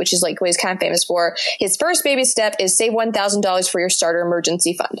of debt, which is what he's kind of famous for, his first baby step is save $1,000 for your starter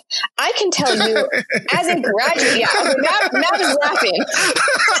emergency fund. I can tell you, as a graduate, Matt is laughing,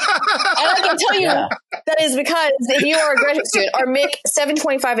 and I can tell you that is because if you are a graduate student or make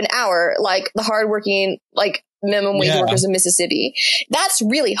 $7.25 an hour, the hardworking minimum wage workers in Mississippi, that's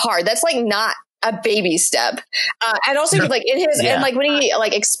really hard. That's not a baby step. And also in his, and when he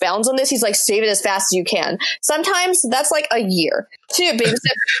expounds on this, he's save it as fast as you can. Sometimes that's a year. 2, baby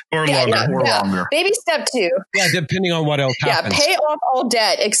step. Or longer. Baby step 2. Yeah, depending on what else happens. Pay off all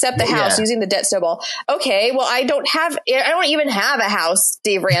debt except the house using the debt snowball. Okay, well, I don't even have a house,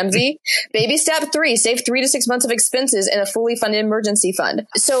 Dave Ramsey. Baby step 3, save 3 to 6 months of expenses in a fully funded emergency fund.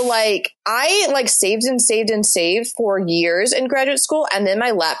 So I saved and saved and saved for years in graduate school, and then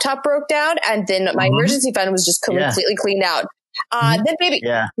my laptop broke down, and then my emergency fund was just completely cleaned out.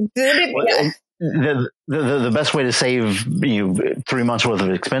 The best way to save 3 months worth of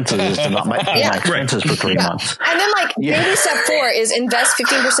expenses is to not make expenses for 3 months. And then baby step 4 is invest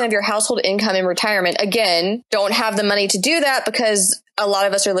 15% of your household income in retirement. Again, don't have the money to do that because a lot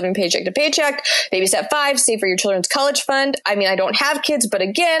of us are living paycheck to paycheck. Baby step 5, save for your children's college fund. I mean, I don't have kids, but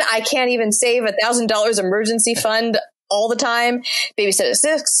again, I can't even save $1,000 emergency fund all the time. Baby step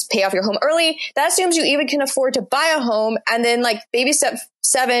 6, pay off your home early. That assumes you even can afford to buy a home. And then like baby step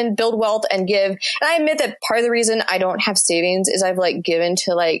 7, build wealth and give. And I admit that part of the reason I don't have savings is I've like given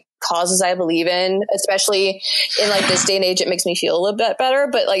to like causes I believe in, especially in like this day and age. It makes me feel a little bit better,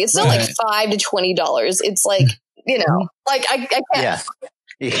 but like it's still like $5 to $20. It's like, you know, like I can't. Yeah.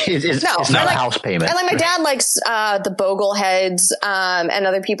 It's not a house payment. And like my dad likes the Bogleheads, and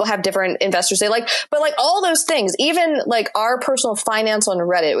other people have different investors they like. But like all those things, even like our personal finance on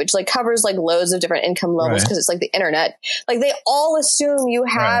Reddit, which like covers like loads of different income levels because it's like the internet, like they all assume you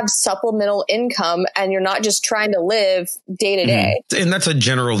have supplemental income and you're not just trying to live day to day. And that's a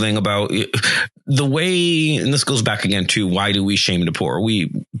general thing about the way, and this goes back again to why do we shame the poor?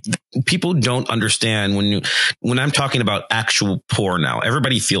 People don't understand when I'm talking about actual poor now,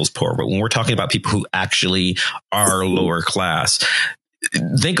 everybody feels poor, but when we're talking about people who actually are lower class,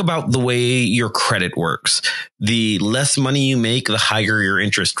 think about the way your credit works. The less money you make, the higher your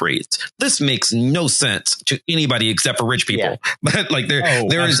interest rates. This makes no sense to anybody except for rich people. Yeah. But like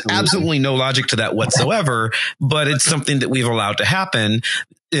there is absolutely no logic to that whatsoever, but it's something that we've allowed to happen.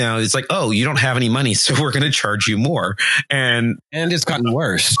 You know, it's like, oh, you don't have any money, so we're going to charge you more. And it's gotten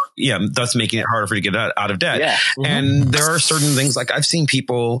worse. Yeah. Thus making it harder for you to get out of debt. Yeah. Mm-hmm. And there are certain things like I've seen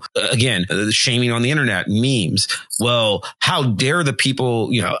people, again, shaming on the internet, memes. Well, how dare the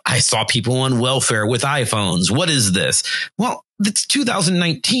people, you know, I saw people on welfare with iPhones. What is this? Well, it's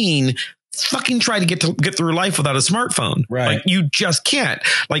 2019. Fucking try to get through life without a smartphone. Right. Like you just can't.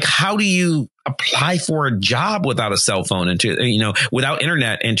 Like, how do you apply for a job without a cell phone and without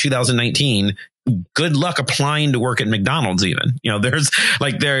internet in 2019? Good luck applying to work at McDonald's. Even, you know, there's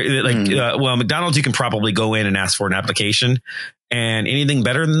well, McDonald's, you can probably go in and ask for an application, and anything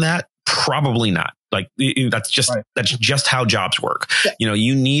better than that, probably not. Like that's just how jobs work. Yeah. You know,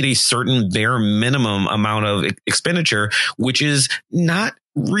 you need a certain bare minimum amount of expenditure, which is not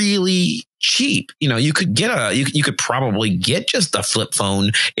really cheap. You know, you could get you could probably get just a flip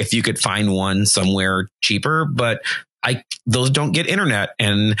phone if you could find one somewhere cheaper, but those don't get internet.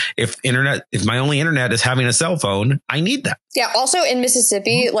 And if my only internet is having a cell phone, I need that. Yeah. Also in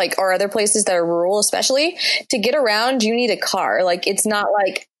Mississippi, like or other places that are rural, especially to get around, you need a car. Like it's not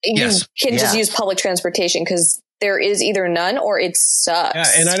like you can just use public transportation because there is either none or it sucks. Yeah,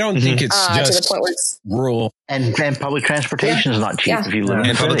 and I don't think it's just to the point where it's rural. And public transportation is not cheap if you live in the city.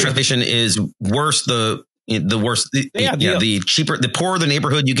 And public transportation is worse. The cheaper, the poorer the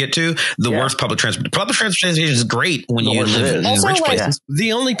neighborhood you get to, the worse public transportation. Public transportation is great when you live in also, rich places.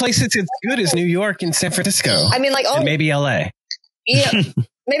 The only place that's good is New York and San Francisco. I mean, like, and maybe LA. Yeah.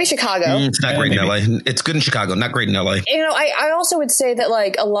 Maybe Chicago. It's not great in LA. It's good in Chicago, not great in LA. You know, I also would say that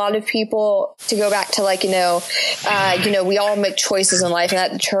like a lot of people, to go back to like, we all make choices in life and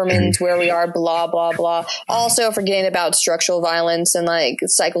that determines where we are, blah, blah, blah. Also forgetting about structural violence and like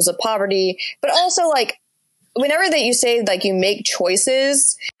cycles of poverty, but also like whenever that you say like you make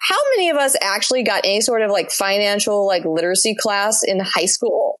choices, how many of us actually got any sort of like financial like literacy class in high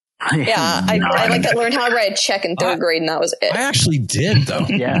school? Yeah, I like to learn how to write a check in third grade, and that was it. I actually did, though.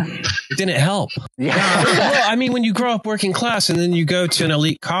 Yeah. It didn't help. Yeah. Well, I mean, when you grow up working class and then you go to an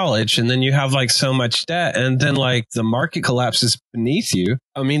elite college and then you have like so much debt and then like the market collapses beneath you.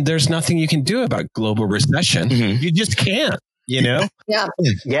 I mean, there's nothing you can do about global recession. Mm-hmm. You just can't, you know? Yeah.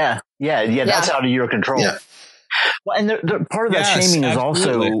 That's out of your control. Yeah. Well, and the part of that shaming is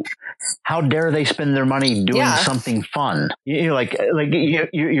also how dare they spend their money doing something fun? You're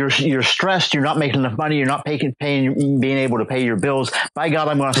you're stressed. You're not making enough money. You're not being able to pay your bills. By God,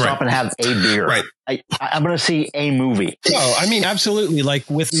 I'm going to stop and have a beer. Right. I'm going to see a movie. Oh, I mean, absolutely. Like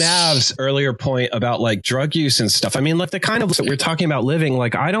with Mav's earlier point about like drug use and stuff. I mean, like the kind of that we're talking about living.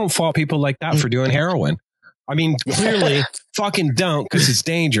 Like I don't fault people like that for doing heroin. I mean, clearly fucking don't because it's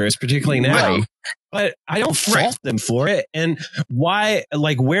dangerous, particularly now. Right. But I don't fault them for it. And why,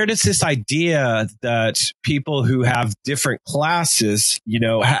 like, where does this idea that people who have different classes, you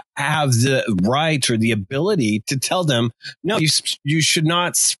know, have the right or the ability to tell them, no, you should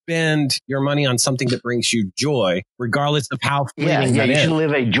not spend your money on something that brings you joy, regardless of how fleeting that you is. should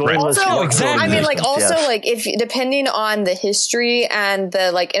live a joyless life. Exactly. I mean, like, also, like, if depending on the history and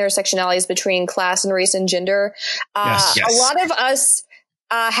the like intersectionalities between class and race and gender, a lot of us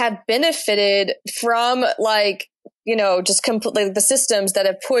have benefited from like, you know, just completely the systems that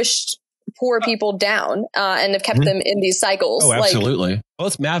have pushed poor people down and have kept them in these cycles. Oh, absolutely. Like,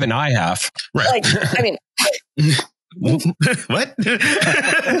 both Mav and I have. Right. Like, I mean, what?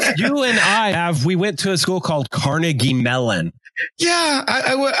 You and I we went to a school called Carnegie Mellon. Yeah,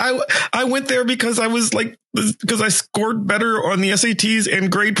 I went there because I was like, because I scored better on the SATs and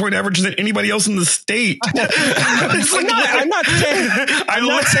grade point average than anybody else in the state. I'm not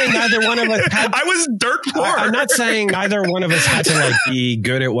saying either one of us had. I was dirt poor. I'm not saying either one of us had to like be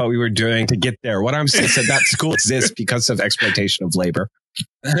good at what we were doing to get there. What I'm saying is that school exists because of exploitation of labor.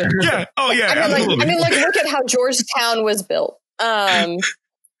 Yeah. Oh yeah. I mean, look at how Georgetown was built. Or,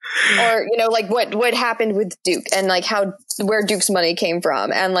 like what happened with Duke and like where Duke's money came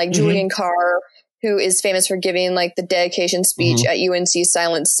from. And like Julian Carr, who is famous for giving like the dedication speech at UNC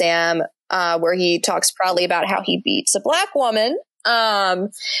Silent Sam, where he talks proudly about how he beats a black woman.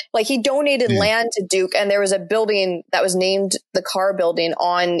 Like he donated land to Duke, and there was a building that was named the Carr Building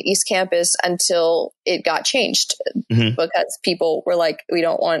on East Campus until it got changed because people were like, we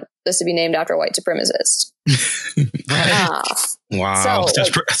don't want this to be named after a white supremacist. Wow.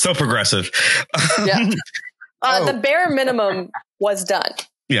 So progressive. Yeah. The bare minimum was done.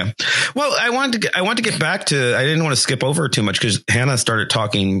 Yeah. Well, I want to get back to, I didn't want to skip over too much because Hannah started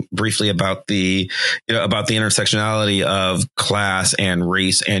talking briefly about the intersectionality of class and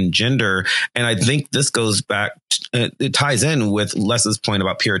race and gender. And I think this goes back, it ties in with Les's point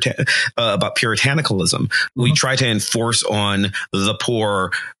about puritanicalism. We try to enforce on the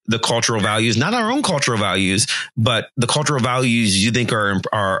poor the cultural values, not our own cultural values, but the cultural values you think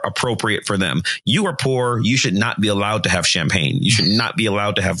are appropriate for them. You are poor. You should not be allowed to have champagne. You should not be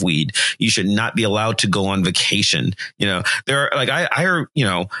allowed to have weed. You should not be allowed to go on vacation. There are like,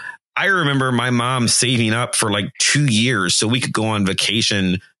 I remember my mom saving up for like 2 years so we could go on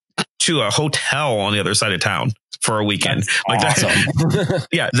vacation to a hotel on the other side of town for a weekend. That's awesome.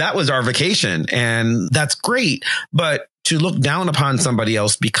 Yeah, that was our vacation, and that's great. But to look down upon somebody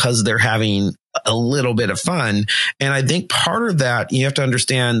else because they're having a little bit of fun. And I think part of that, you have to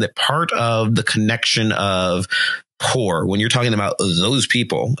understand that part of the connection of poor, when you're talking about those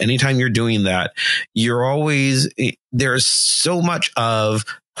people, anytime you're doing that, there's so much of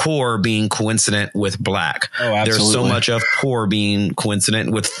poor being coincident with black. Oh, absolutely. There's so much of poor being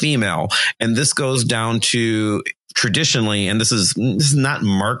coincident with female. And this goes down to traditionally, and this is not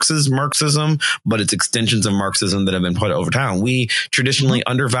Marxism, but it's extensions of Marxism that have been put over time. We traditionally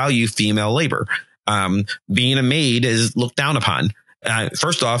undervalue female labor. Being a maid is looked down upon.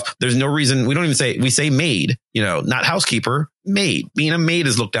 First off, there's no reason we say maid, not housekeeper, maid. Being a maid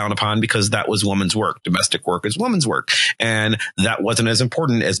is looked down upon because that was woman's work. Domestic work is woman's work. And that wasn't as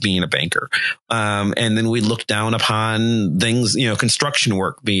important as being a banker. And then we look down upon things, construction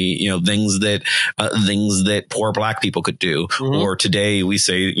work, things that poor black people could do. Or today we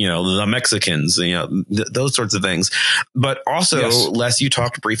say, the Mexicans, those sorts of things. But also, Les, you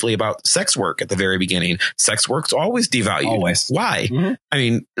talked briefly about sex work at the very beginning. Sex work's always devalued. Always. Why? I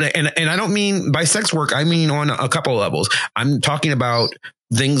mean, and I don't mean by sex work, I mean on a couple of levels. I'm talking about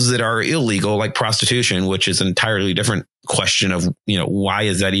things that are illegal, like prostitution, which is an entirely different question of, why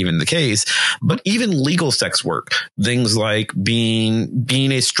is that even the case? But even legal sex work, things like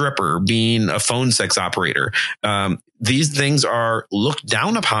being a stripper, being a phone sex operator. These things are looked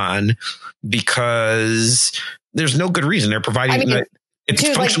down upon because there's no good reason. They're providing it's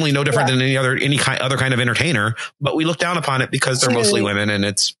functionally no different than any other kind of entertainer, but we look down upon it because they're mostly women, and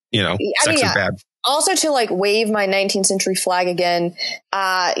it's, sex is bad. Also, to like wave my 19th century flag again,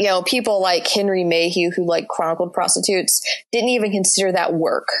 people like Henry Mayhew, who like chronicled prostitutes, didn't even consider that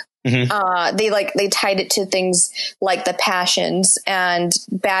work. They tied it to things like the passions and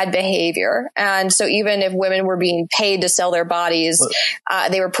bad behavior. And so even if women were being paid to sell their bodies,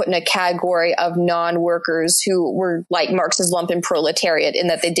 they were put in a category of non-workers who were like Marx's lumpen proletariat, in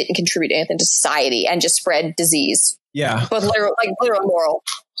that they didn't contribute anything to society and just spread disease. Yeah. But literal moral.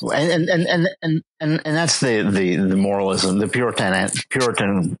 And that's the moralism, the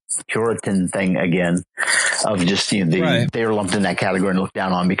Puritan thing again, of just they're lumped in that category and looked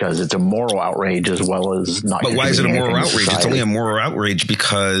down on because it's a moral outrage as well as not. But why is it a moral outrage? It's only a moral outrage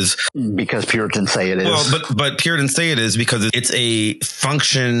because Puritans say it is. Well, but Puritans say it is because it's a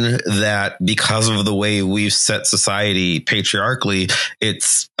function that, because of the way we've set society patriarchally,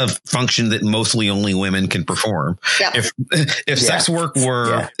 it's a function that mostly only women can perform. Yeah. If sex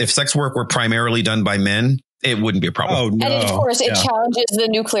work were primarily done by men, it wouldn't be a problem. Oh, no. And of course, it challenges the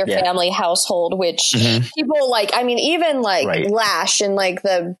nuclear family household, which people even Lash in like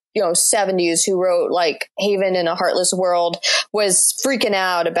the 70s, who wrote like Haven in a Heartless World, was freaking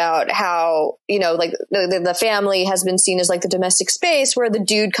out about how the family has been seen as like the domestic space where the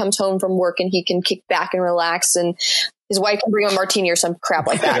dude comes home from work and he can kick back and relax, and his wife can bring him a martini or some crap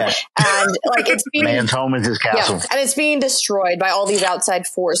like that. And like it's being man's home is his castle. and it's being destroyed by all these outside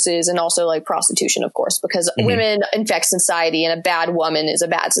forces and also like prostitution, of course, because women infect society and a bad woman is a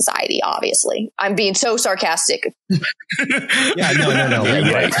bad society. Obviously, I'm being so sarcastic. No.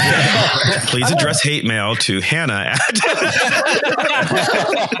 Right. Please address hate mail to Hannah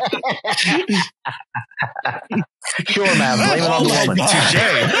Sure, ma'am. Blame it on the woman. to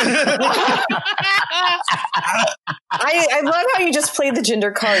Jay. I love how you just played the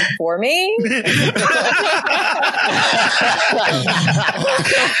gender card for me.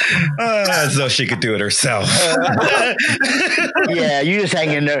 So she could do it herself. Yeah, you just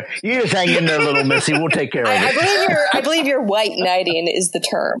hang in there. Little missy. We'll take care of it. I believe you're white knighting is the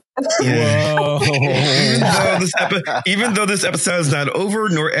term. Whoa. Even though this episode is not over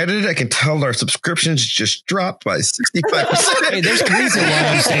nor edited, I can tell our subscriptions just dropped by 65%. Hey, there's a reason why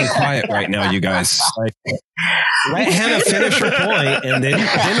I'm staying quiet right now, you guys. Like, let Hannah finish her point, and then we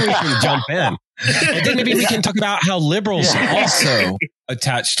can jump in. And then maybe we can talk about how liberals also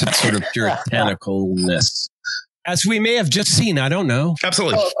attach to sort of puritanicalness. As we may have just seen, I don't know.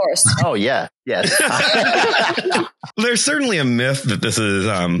 Absolutely. Oh, of course. Oh yeah, yes. There's certainly a myth that this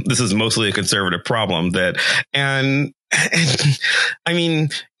is mostly a conservative problem and I mean,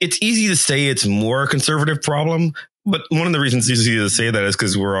 it's easy to say it's more a conservative problem, but one of the reasons it's easy to say that is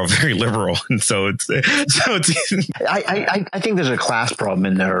because we're all very liberal, and so it's I think there's a class problem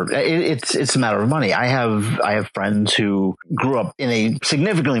in there. It's a matter of money. I have friends who grew up in a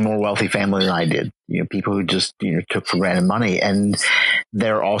significantly more wealthy family than I did. People who just took for granted money, and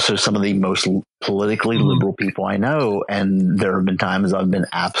they're also some of the most politically liberal people I know. And there have been times I've been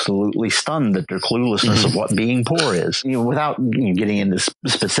absolutely stunned at their cluelessness of what being poor is. Without getting into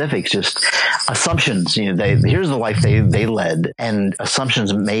specifics, just assumptions. Here's the life they led, and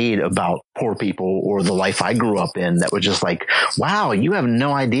assumptions made about poor people or the life I grew up in that were just like, wow, you have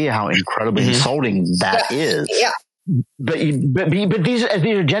no idea how incredibly insulting that is. Yeah. But these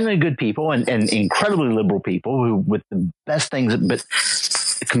are genuinely good people and incredibly liberal people who with the best things, but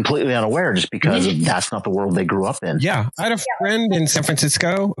completely unaware just because that's not the world they grew up in. Yeah. I had a friend in San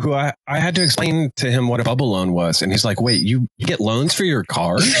Francisco who I had to explain to him what a bubble loan was. And he's like, wait, you get loans for your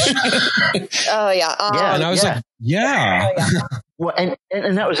cars? Oh yeah. And I was like, yeah. Well, and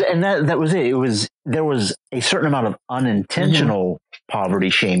that was it. There was a certain amount of unintentional poverty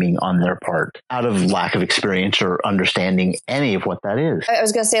shaming on their part out of lack of experience or understanding any of what that is. I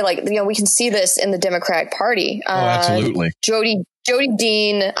was going to say, we can see this in the Democratic Party. Absolutely. Jody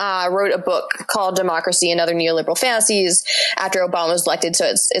Dean wrote a book called Democracy and Other Neoliberal Fantasies after Obama was elected. So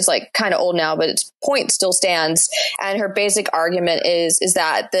it's like kind of old now, but its point still stands. And her basic argument is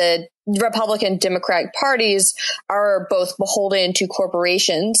that the Republican Democratic parties are both beholden to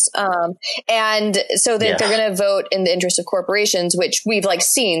corporations. And so that they're going to vote in the interest of corporations, which we've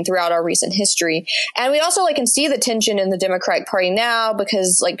seen throughout our recent history. And we also can see the tension in the Democratic Party now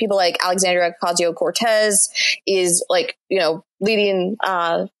because people like Alexandria Ocasio-Cortez is leading,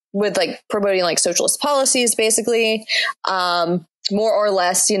 with promoting socialist policies, basically, more or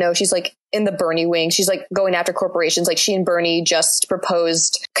less, she's in the Bernie wing. She's going after corporations. She and Bernie just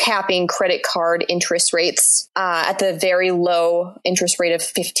proposed capping credit card interest rates at the very low interest rate of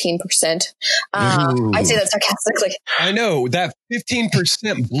 15%. I say that sarcastically. I know that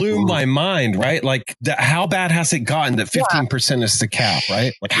 15% blew my mind, right? How bad has it gotten that 15% is the cap,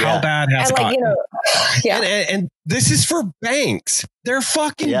 right? How bad has it gotten? And this is for banks. They're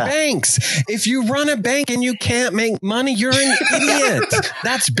fucking banks. If you run a bank and you can't make money, you're an idiot.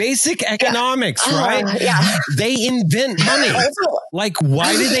 That's basic economics, right? They invent money.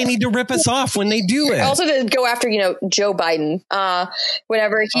 Why do they need to rip us off when they do it? Also to go after, Joe Biden,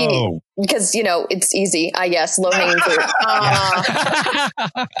 whenever because, it's easy, I guess, low hanging fruit.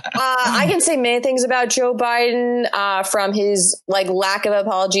 I can say many things about Joe Biden, from his lack of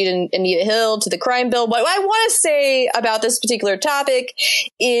apology to Anita Hill to the crime bill. What I want to say about this particular topic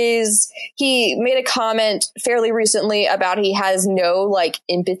is he made a comment fairly recently about he has no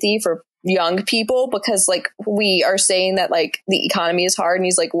empathy for young people because we are saying that the economy is hard, and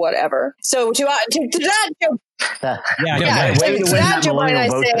he's whatever. So to that Joe Biden, I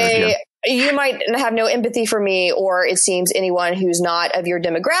say you might have no empathy for me, or it seems anyone who's not of your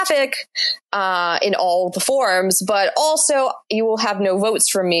demographic in all the forms, but also you will have no votes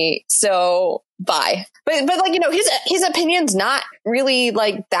from me. So bye. But his opinion's not really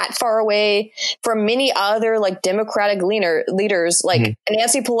that far away from many other Democratic leaders.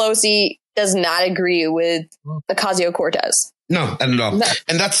 Nancy Pelosi does not agree with Ocasio-Cortez. No, not at all.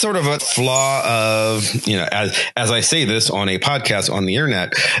 And that's sort of a flaw of, as I say this on a podcast on the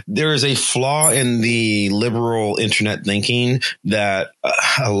internet, there is a flaw in the liberal internet thinking that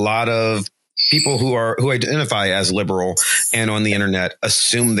a lot of people who identify as liberal and on the internet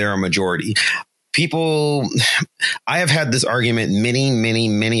assume they're a majority. I have had this argument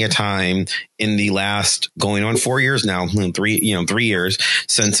many a time in the last going on 4 years now, 3 years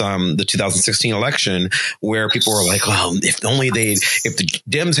since the 2016 election, where people were like, well, if the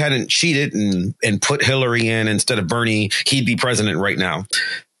Dems hadn't cheated and put Hillary in instead of Bernie, he'd be president right now.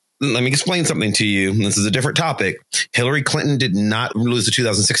 Let me explain something to you. This is a different topic. Hillary Clinton did not lose the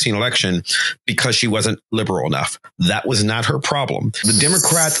 2016 election because she wasn't liberal enough. That was not her problem. The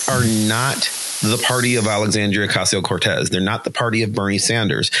Democrats are not the party of Alexandria Ocasio-Cortez. They're not the party of Bernie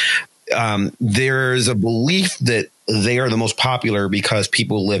Sanders. There's a belief that they are the most popular because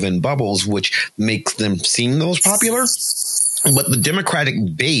people live in bubbles, which makes them seem the most popular. But the Democratic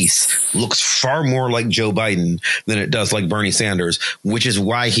base looks far more like Joe Biden than it does like Bernie Sanders, which is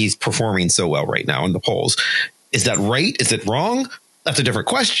why he's performing so well right now in the polls. Is that right? Is it wrong? That's a different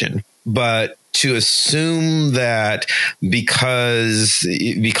question. But to assume that because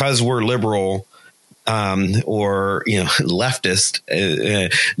we're liberal, or leftist,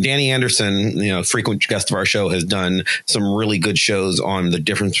 Danny Anderson, frequent guest of our show, has done some really good shows on the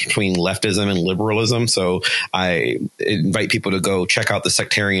difference between leftism and liberalism. So I invite people to go check out the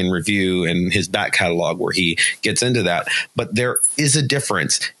Sectarian Review and his back catalog where he gets into that. But there is a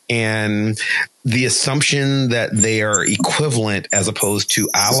difference. And the assumption that they are equivalent as opposed to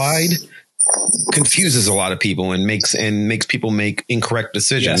allied confuses a lot of people and makes people make incorrect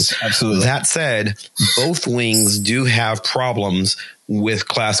decisions. Yes, absolutely. That said, both wings do have problems with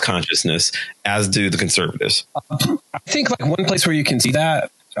class consciousness, as do the conservatives. I think one place where you can see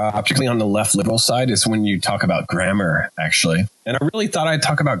that, particularly on the left liberal side, is when you talk about grammar, actually. And I really thought I'd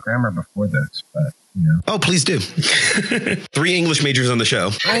talk about grammar before this, but Oh, please do. 3 English majors on the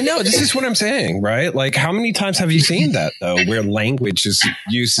show. I know. This is what I'm saying, right? Like, how many times have you seen that, though, where language is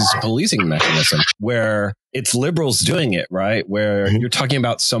used as a policing mechanism, where it's liberals doing it, right? Where you're talking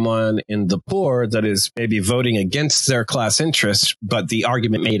about someone in the poor that is maybe voting against their class interest, but the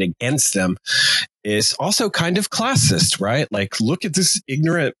argument made against them is also kind of classist, right? Like, look at this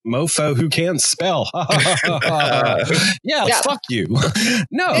ignorant mofo who can't spell. Yeah, fuck you.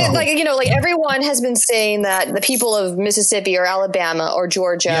 No. Everyone has been saying that the people of Mississippi or Alabama or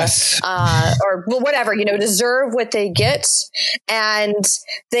Georgia, yes, or whatever, deserve what they get, and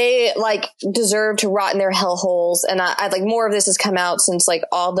they deserve to rot in their hellholes. And I more of this has come out since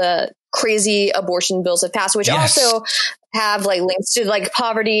all the crazy abortion bills have passed, which also have links to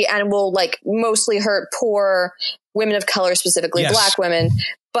poverty and will mostly hurt poor women of color, specifically Black women.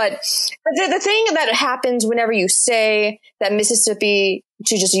 But the thing that happens whenever you say that Mississippi,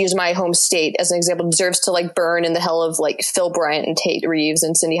 to just use my home state as an example, deserves to burn in the hell of Phil Bryant and Tate Reeves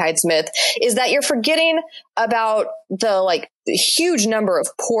and Cindy Hyde-Smith, is that you're forgetting about the huge number of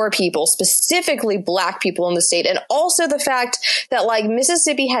poor people, specifically Black people in the state. And also the fact that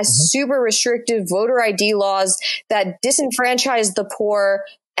Mississippi has super restrictive voter ID laws that disenfranchise the poor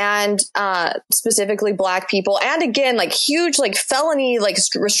and specifically Black people. And again, huge felony,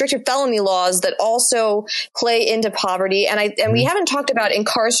 restricted felony laws that also play into poverty. And we haven't talked about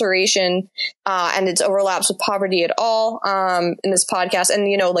incarceration and its overlaps with poverty at all in this podcast. And,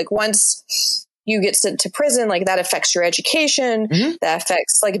 once you get sent to prison, that affects your education, that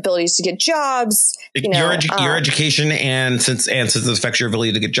affects abilities to get jobs, your education. And since it affects your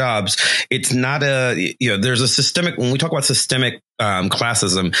ability to get jobs, it's not there's a systemic, when we talk about systemic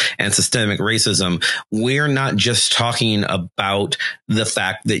classism and systemic racism, we're not just talking about the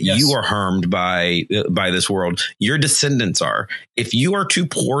fact that you are harmed by this world. Your descendants are. If you are too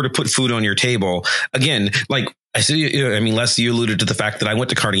poor to put food on your table, again, Les, you alluded to the fact that I went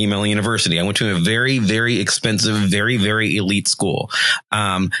to Carnegie Mellon University. I went to a very, very expensive, very, very elite school.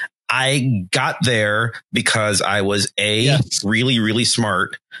 I got there because I was really, really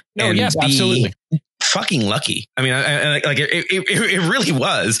smart. And B, absolutely. fucking lucky. I mean, it really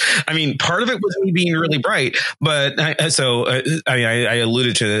was. I mean, part of it was me being really bright, but I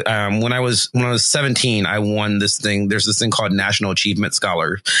alluded to when I was 17, I won this thing. There's this thing called National Achievement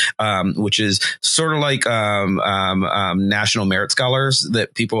Scholar, which is sort of like National Merit Scholars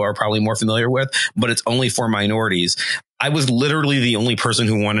that people are probably more familiar with, but it's only for minorities. I was literally the only person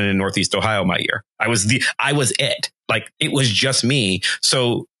who won it in Northeast Ohio my year. I was it. It was just me.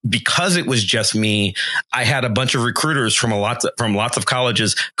 So because it was just me, I had a bunch of recruiters from lots of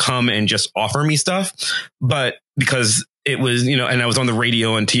colleges come and just offer me stuff. But because it was, and I was on the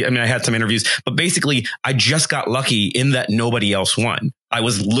radio and I had some interviews, but basically I just got lucky in that nobody else won. I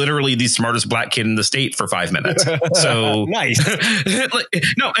was literally the smartest black kid in the state for 5 minutes. So nice.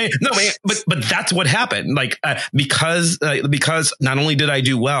 no, man, but that's what happened. Because not only did I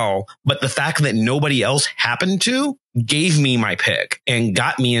do well, but the fact that nobody else happened to gave me my pick and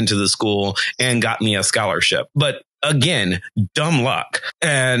got me into the school and got me a scholarship. But again, dumb luck.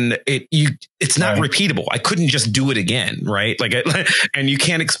 And it's not repeatable. I couldn't just do it again. Right. And you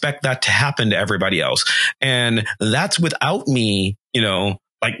can't expect that to happen to everybody else. And that's without me,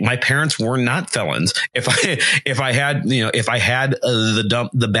 my parents were not felons. If I had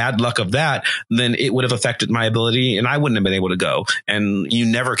the bad luck of that, then it would have affected my ability and I wouldn't have been able to go. And you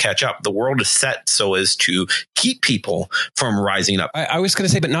never catch up. The world is set so as to keep people from rising up. I was going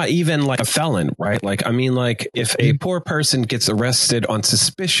to say, but not even like a felon, right? If a poor person gets arrested on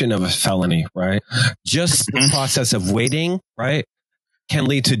suspicion of a felony, right? Just the process of waiting, right, can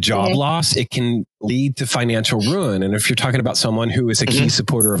lead to job loss. It can lead to financial ruin. And if you're talking about someone who is a key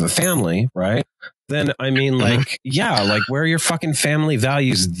supporter of a family, right, then where are your fucking family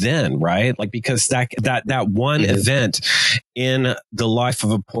values then, right? Because that one event in the life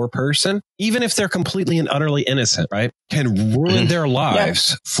of a poor person, even if they're completely and utterly innocent, right, can ruin their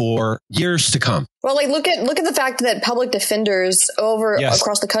lives for years to come. Well, look at the fact that public defenders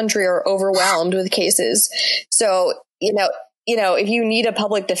across the country are overwhelmed with cases. So, if you need a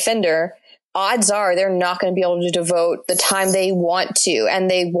public defender, odds are they're not going to be able to devote the time they want to, and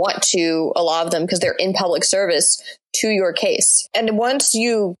they want to, a lot of them, because they're in public service, to your case. And once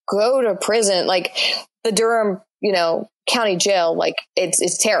you go to prison, the Durham, county jail,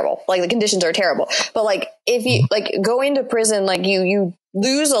 it's terrible. The conditions are terrible. But if you go into prison, you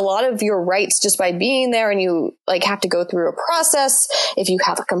lose a lot of your rights just by being there, and you have to go through a process. If you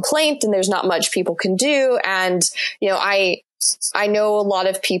have a complaint, and there's not much people can do. And, I know a lot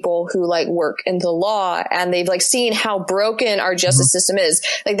of people who work in the law, and they've seen how broken our justice system is.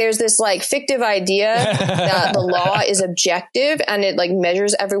 There's this fictive idea that the law is objective and it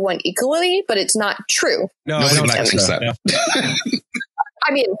measures everyone equally, but it's not true. No, I don't think so.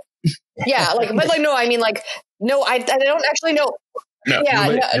 I mean, yeah, no, I mean, no, I don't actually know. No,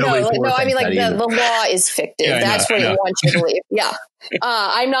 yeah, no. I mean, the law is fictive. Yeah, that's what it wants you to believe. Yeah,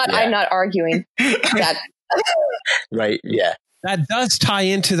 I'm not arguing that. Right. Yeah. That does tie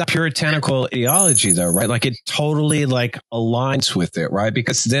into the puritanical ideology, though, right? It totally aligns with it, right?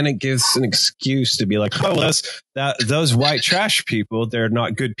 Because then it gives an excuse to be those white trash people, they're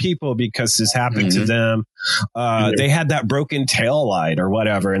not good people because this happened to them. They had that broken tail light or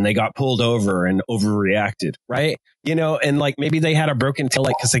whatever, and they got pulled over and overreacted, right? And maybe they had a broken tail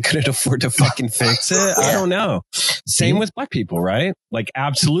light because they couldn't afford to fucking fix it. I don't know. Same with black people, right?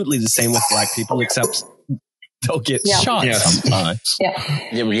 Absolutely the same with black people, except they'll get shot sometimes.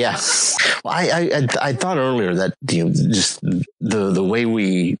 Yeah. Well, I thought earlier that just the way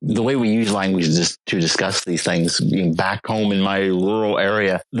we use language just to discuss these things. Back home in my rural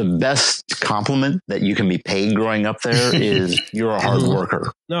area, the best compliment that you can be paid growing up there is you're a hard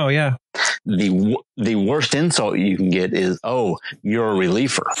worker. Oh yeah. The worst insult you can get is, oh, you're a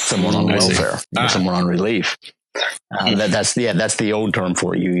reliever, someone on welfare, or someone on relief. That's the old term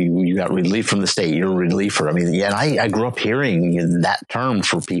for it. You got relief from the state. You're a reliever. I mean, and I grew up hearing that term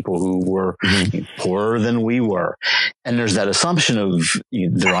for people who were poorer than we were. And there's that assumption of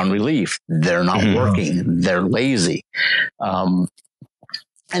they're on relief. They're not working. They're lazy.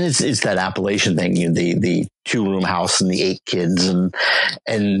 And it's that Appalachian thing, the 2-room house and the 8 kids, and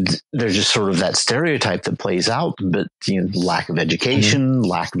there's just sort of that stereotype that plays out. But lack of education,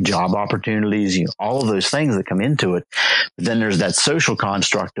 lack of job opportunities, all of those things that come into it. But then there's that social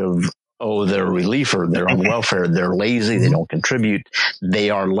construct of, oh, they're a reliever, they're on welfare, they're lazy, they don't contribute,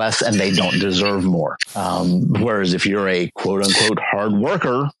 they are less, and they don't deserve more. Whereas if you're a quote unquote hard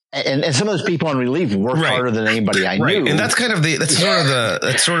worker. And some of those people on relief work harder than anybody I knew. And that's kind of that's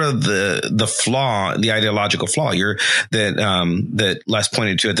sort of the flaw, the ideological flaw that Les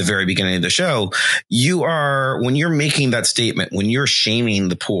pointed to at the very beginning of the show. When you're making that statement, when you're shaming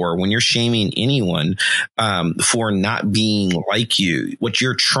the poor, when you're shaming anyone for not being like you, what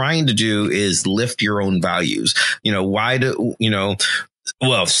you're trying to do is lift your own values.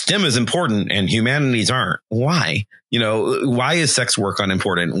 Well, STEM is important and humanities aren't. Why? Why is sex work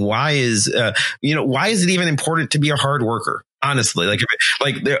unimportant? Why is it even important to be a hard worker? Honestly,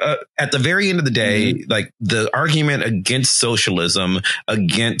 at the very end of the day, the argument against socialism,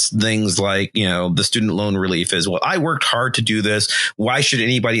 against things like, the student loan relief is, well, I worked hard to do this. Why should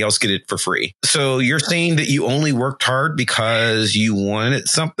anybody else get it for free? So you're saying that you only worked hard because you wanted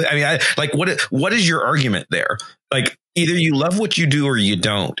something. I mean, what is your argument there? either you love what you do or you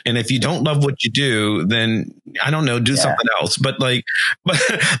don't. And if you don't love what you do, then I don't know, do something else. But like, but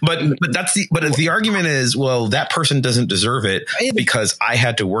if the argument is, well, that person doesn't deserve it because I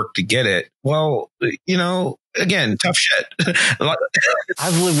had to work to get it. Well, you know, again, tough shit.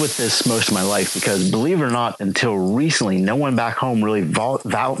 I've lived with this most of my life because, believe it or not, until recently, no one back home really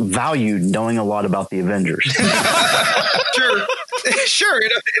valued knowing a lot about the Avengers. Sure.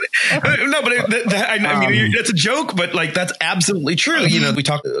 No, but I mean, that's a joke, but like, that's absolutely true. You know, we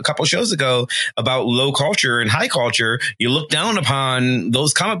talked a couple of shows ago about low culture and high culture. You look down upon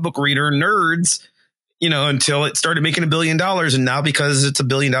those comic book reader nerds, you know, until it started making $1 billion. And now because it's $1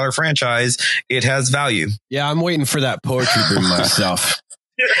 billion franchise, it has value. Yeah, I'm waiting for that poetry boom myself.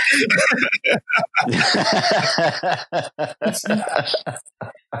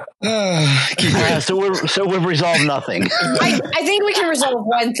 So we've resolved nothing. I think we can resolve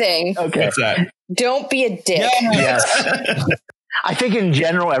one thing. Okay. What's that? Don't be a dick. Yes. I think in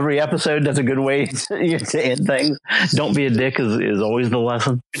general, every episode, that's a good way to end things. Don't be a dick is always the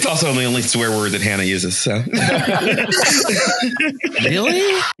lesson. It's also the only swear word that Hannah uses. So.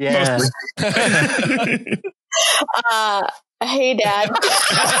 Really? Yeah. Hey, Dad.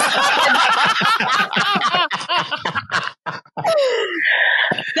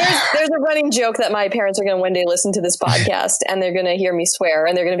 There's a running joke that my parents are going to one day listen to this podcast and they're going to hear me swear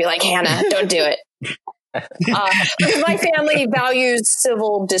and they're going to be like, Hannah, don't do it. Because my family values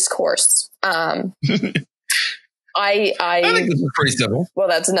civil discourse. I think this is pretty civil. Well,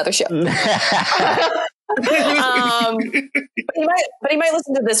 that's another show. But he might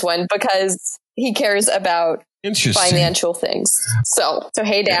listen to this one because he cares about financial things. So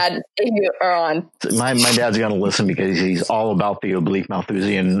hey, Dad, you are on. My dad's going to listen because he's all about the oblique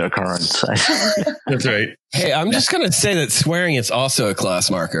Malthusian occurrence. That's right. Hey, I'm just going to say that swearing is also a class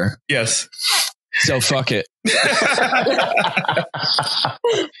marker. Yes. So fuck it.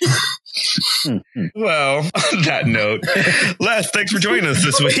 Well, on that note, Les, thanks for joining us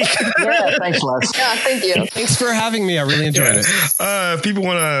this week. Yeah, thanks, Les. Yeah, thank you. Thanks for having me. I really enjoyed it. If people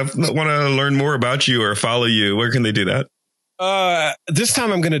want to learn more about you or follow you, where can they do that? This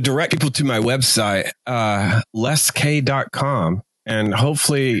time I'm going to direct people to my website, lesk.com, and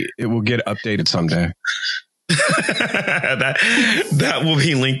hopefully it will get updated someday. that will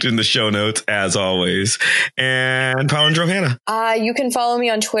be linked in the show notes as always. And Palindrome Hannah. You can follow me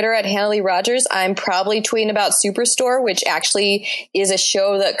on Twitter at Hannah Lee Rogers. I'm probably tweeting about Superstore, which actually is a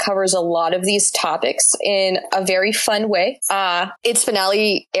show that covers a lot of these topics in a very fun way. Its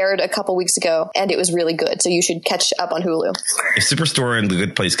finale aired a couple weeks ago and it was really good. So you should catch up on Hulu. If Superstore and The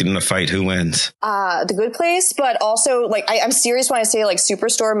Good Place get in a fight, who wins? The Good Place, but also like I'm serious when I say like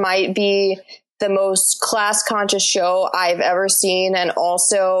Superstore might be the most class conscious show I've ever seen, and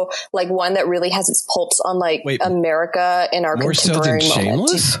also like one that really has its pulse on like America in our contemporary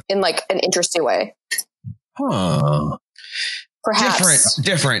moment in like an interesting way. Huh. Perhaps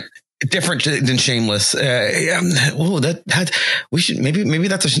different than Shameless. We should maybe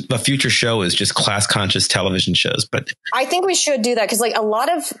that's a future show is just class conscious television shows. But I think we should do that because like a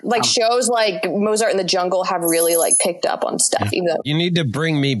lot of like shows like Mozart in the Jungle have really like picked up on stuff. Even though you need to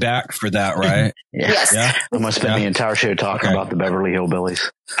bring me back for that, right? Yes. Yeah. I'm gonna spend the entire show talking about the Beverly Hillbillies.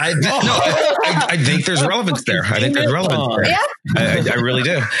 I think there's relevance there. I think there's relevance there. Yeah. I really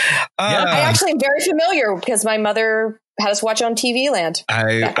do. I actually am very familiar because my mother had us watch on TV Land.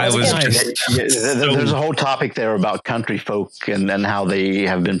 There's a whole topic there about country folk and how they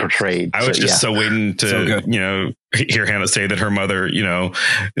have been portrayed. I was so waiting to hear Hannah say that her mother,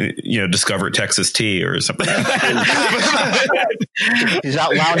 discovered Texas tea or something. She's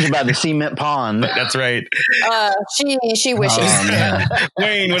out lounging by the cement pond. That's right. She wishes.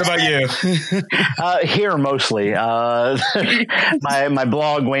 Wayne, what about you? Here mostly. My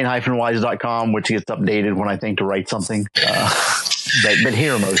blog, wayne-wise.com, which gets updated when I think to write something. But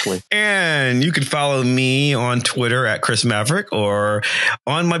here mostly. And you can follow me on Twitter at Chris Maverick or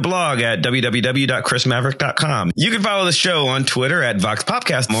on my blog at www.chrismaverick.com. You can follow the show on Twitter at Vox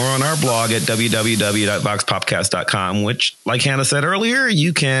Popcast or on our blog at www.voxpopcast.com, which, like Hannah said earlier,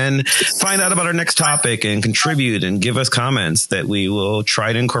 you can find out about our next topic and contribute and give us comments that we will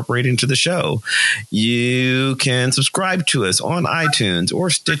try to incorporate into the show. You can subscribe to us on iTunes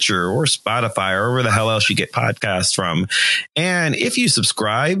or Stitcher or Spotify or wherever the hell else you get podcasts from. And if you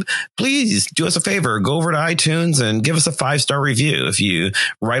subscribe, please do us a favor. Go over to iTunes and give us a 5-star review. If you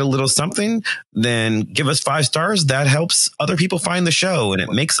write a little something, then give us 5 stars. That helps other people find the show, and it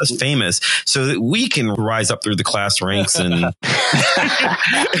makes us famous so that we can rise up through the class ranks and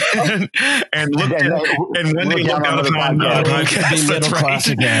and look and one day look down upon other podcasts. That's right.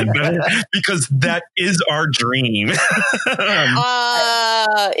 Again. Because that is our dream. Is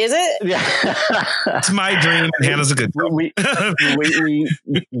it? Yeah. It's my dream. And Hannah's a good girl.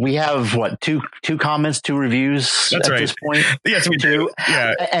 We have what, two comments, 2 reviews. That's at right. this point. Yes, we do.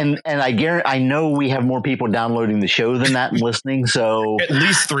 Yeah, and I guarantee, I know we have more people downloading the show than that and listening. So at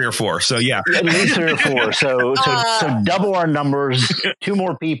least 3 or 4. So yeah, at least 3 or 4. So double our numbers. 2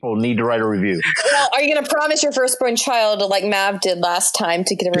 more people need to write a review. Well, are you going to promise your firstborn child, like Mav did last time,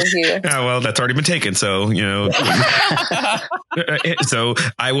 to get a review? Yeah, well, that's already been taken. So so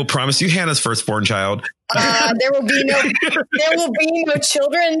I will promise you Hannah's firstborn child. There will be no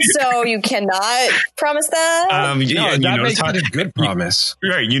children, so you cannot promise that. No, that makes it a good promise.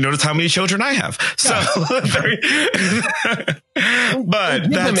 Right. You notice how many children I have. So, but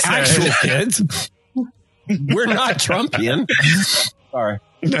Give them that's actual kids. We're not Trumpian. Sorry.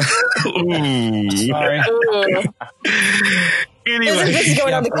 Ooh. Sorry. Ooh. Anyway, This is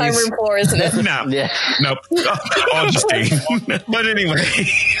going on the climb room floor, isn't it? No, nope. I'll just stay. But anyway,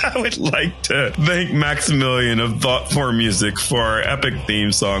 I would like to thank Maximilian of Thought4 Music for our epic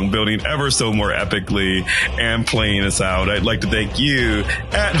theme song, building ever so more epically and playing us out. I'd like to thank you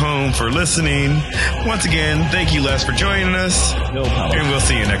at home for listening. Once again, thank you, Les, for joining us. No problem. And we'll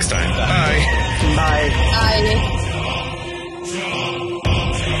see you next time. Bye. Bye. Bye.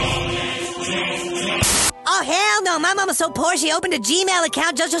 Oh, hell no. My mama's so poor she opened a Gmail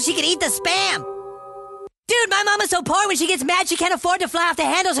account just so she could eat the spam. Dude, my mama's so poor when she gets mad she can't afford to fly off the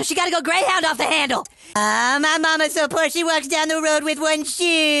handle, so she gotta go Greyhound off the handle. My mama's so poor she walks down the road with one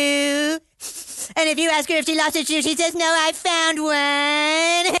shoe. And if you ask her if she lost her shoe, she says, no, I found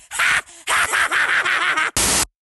one.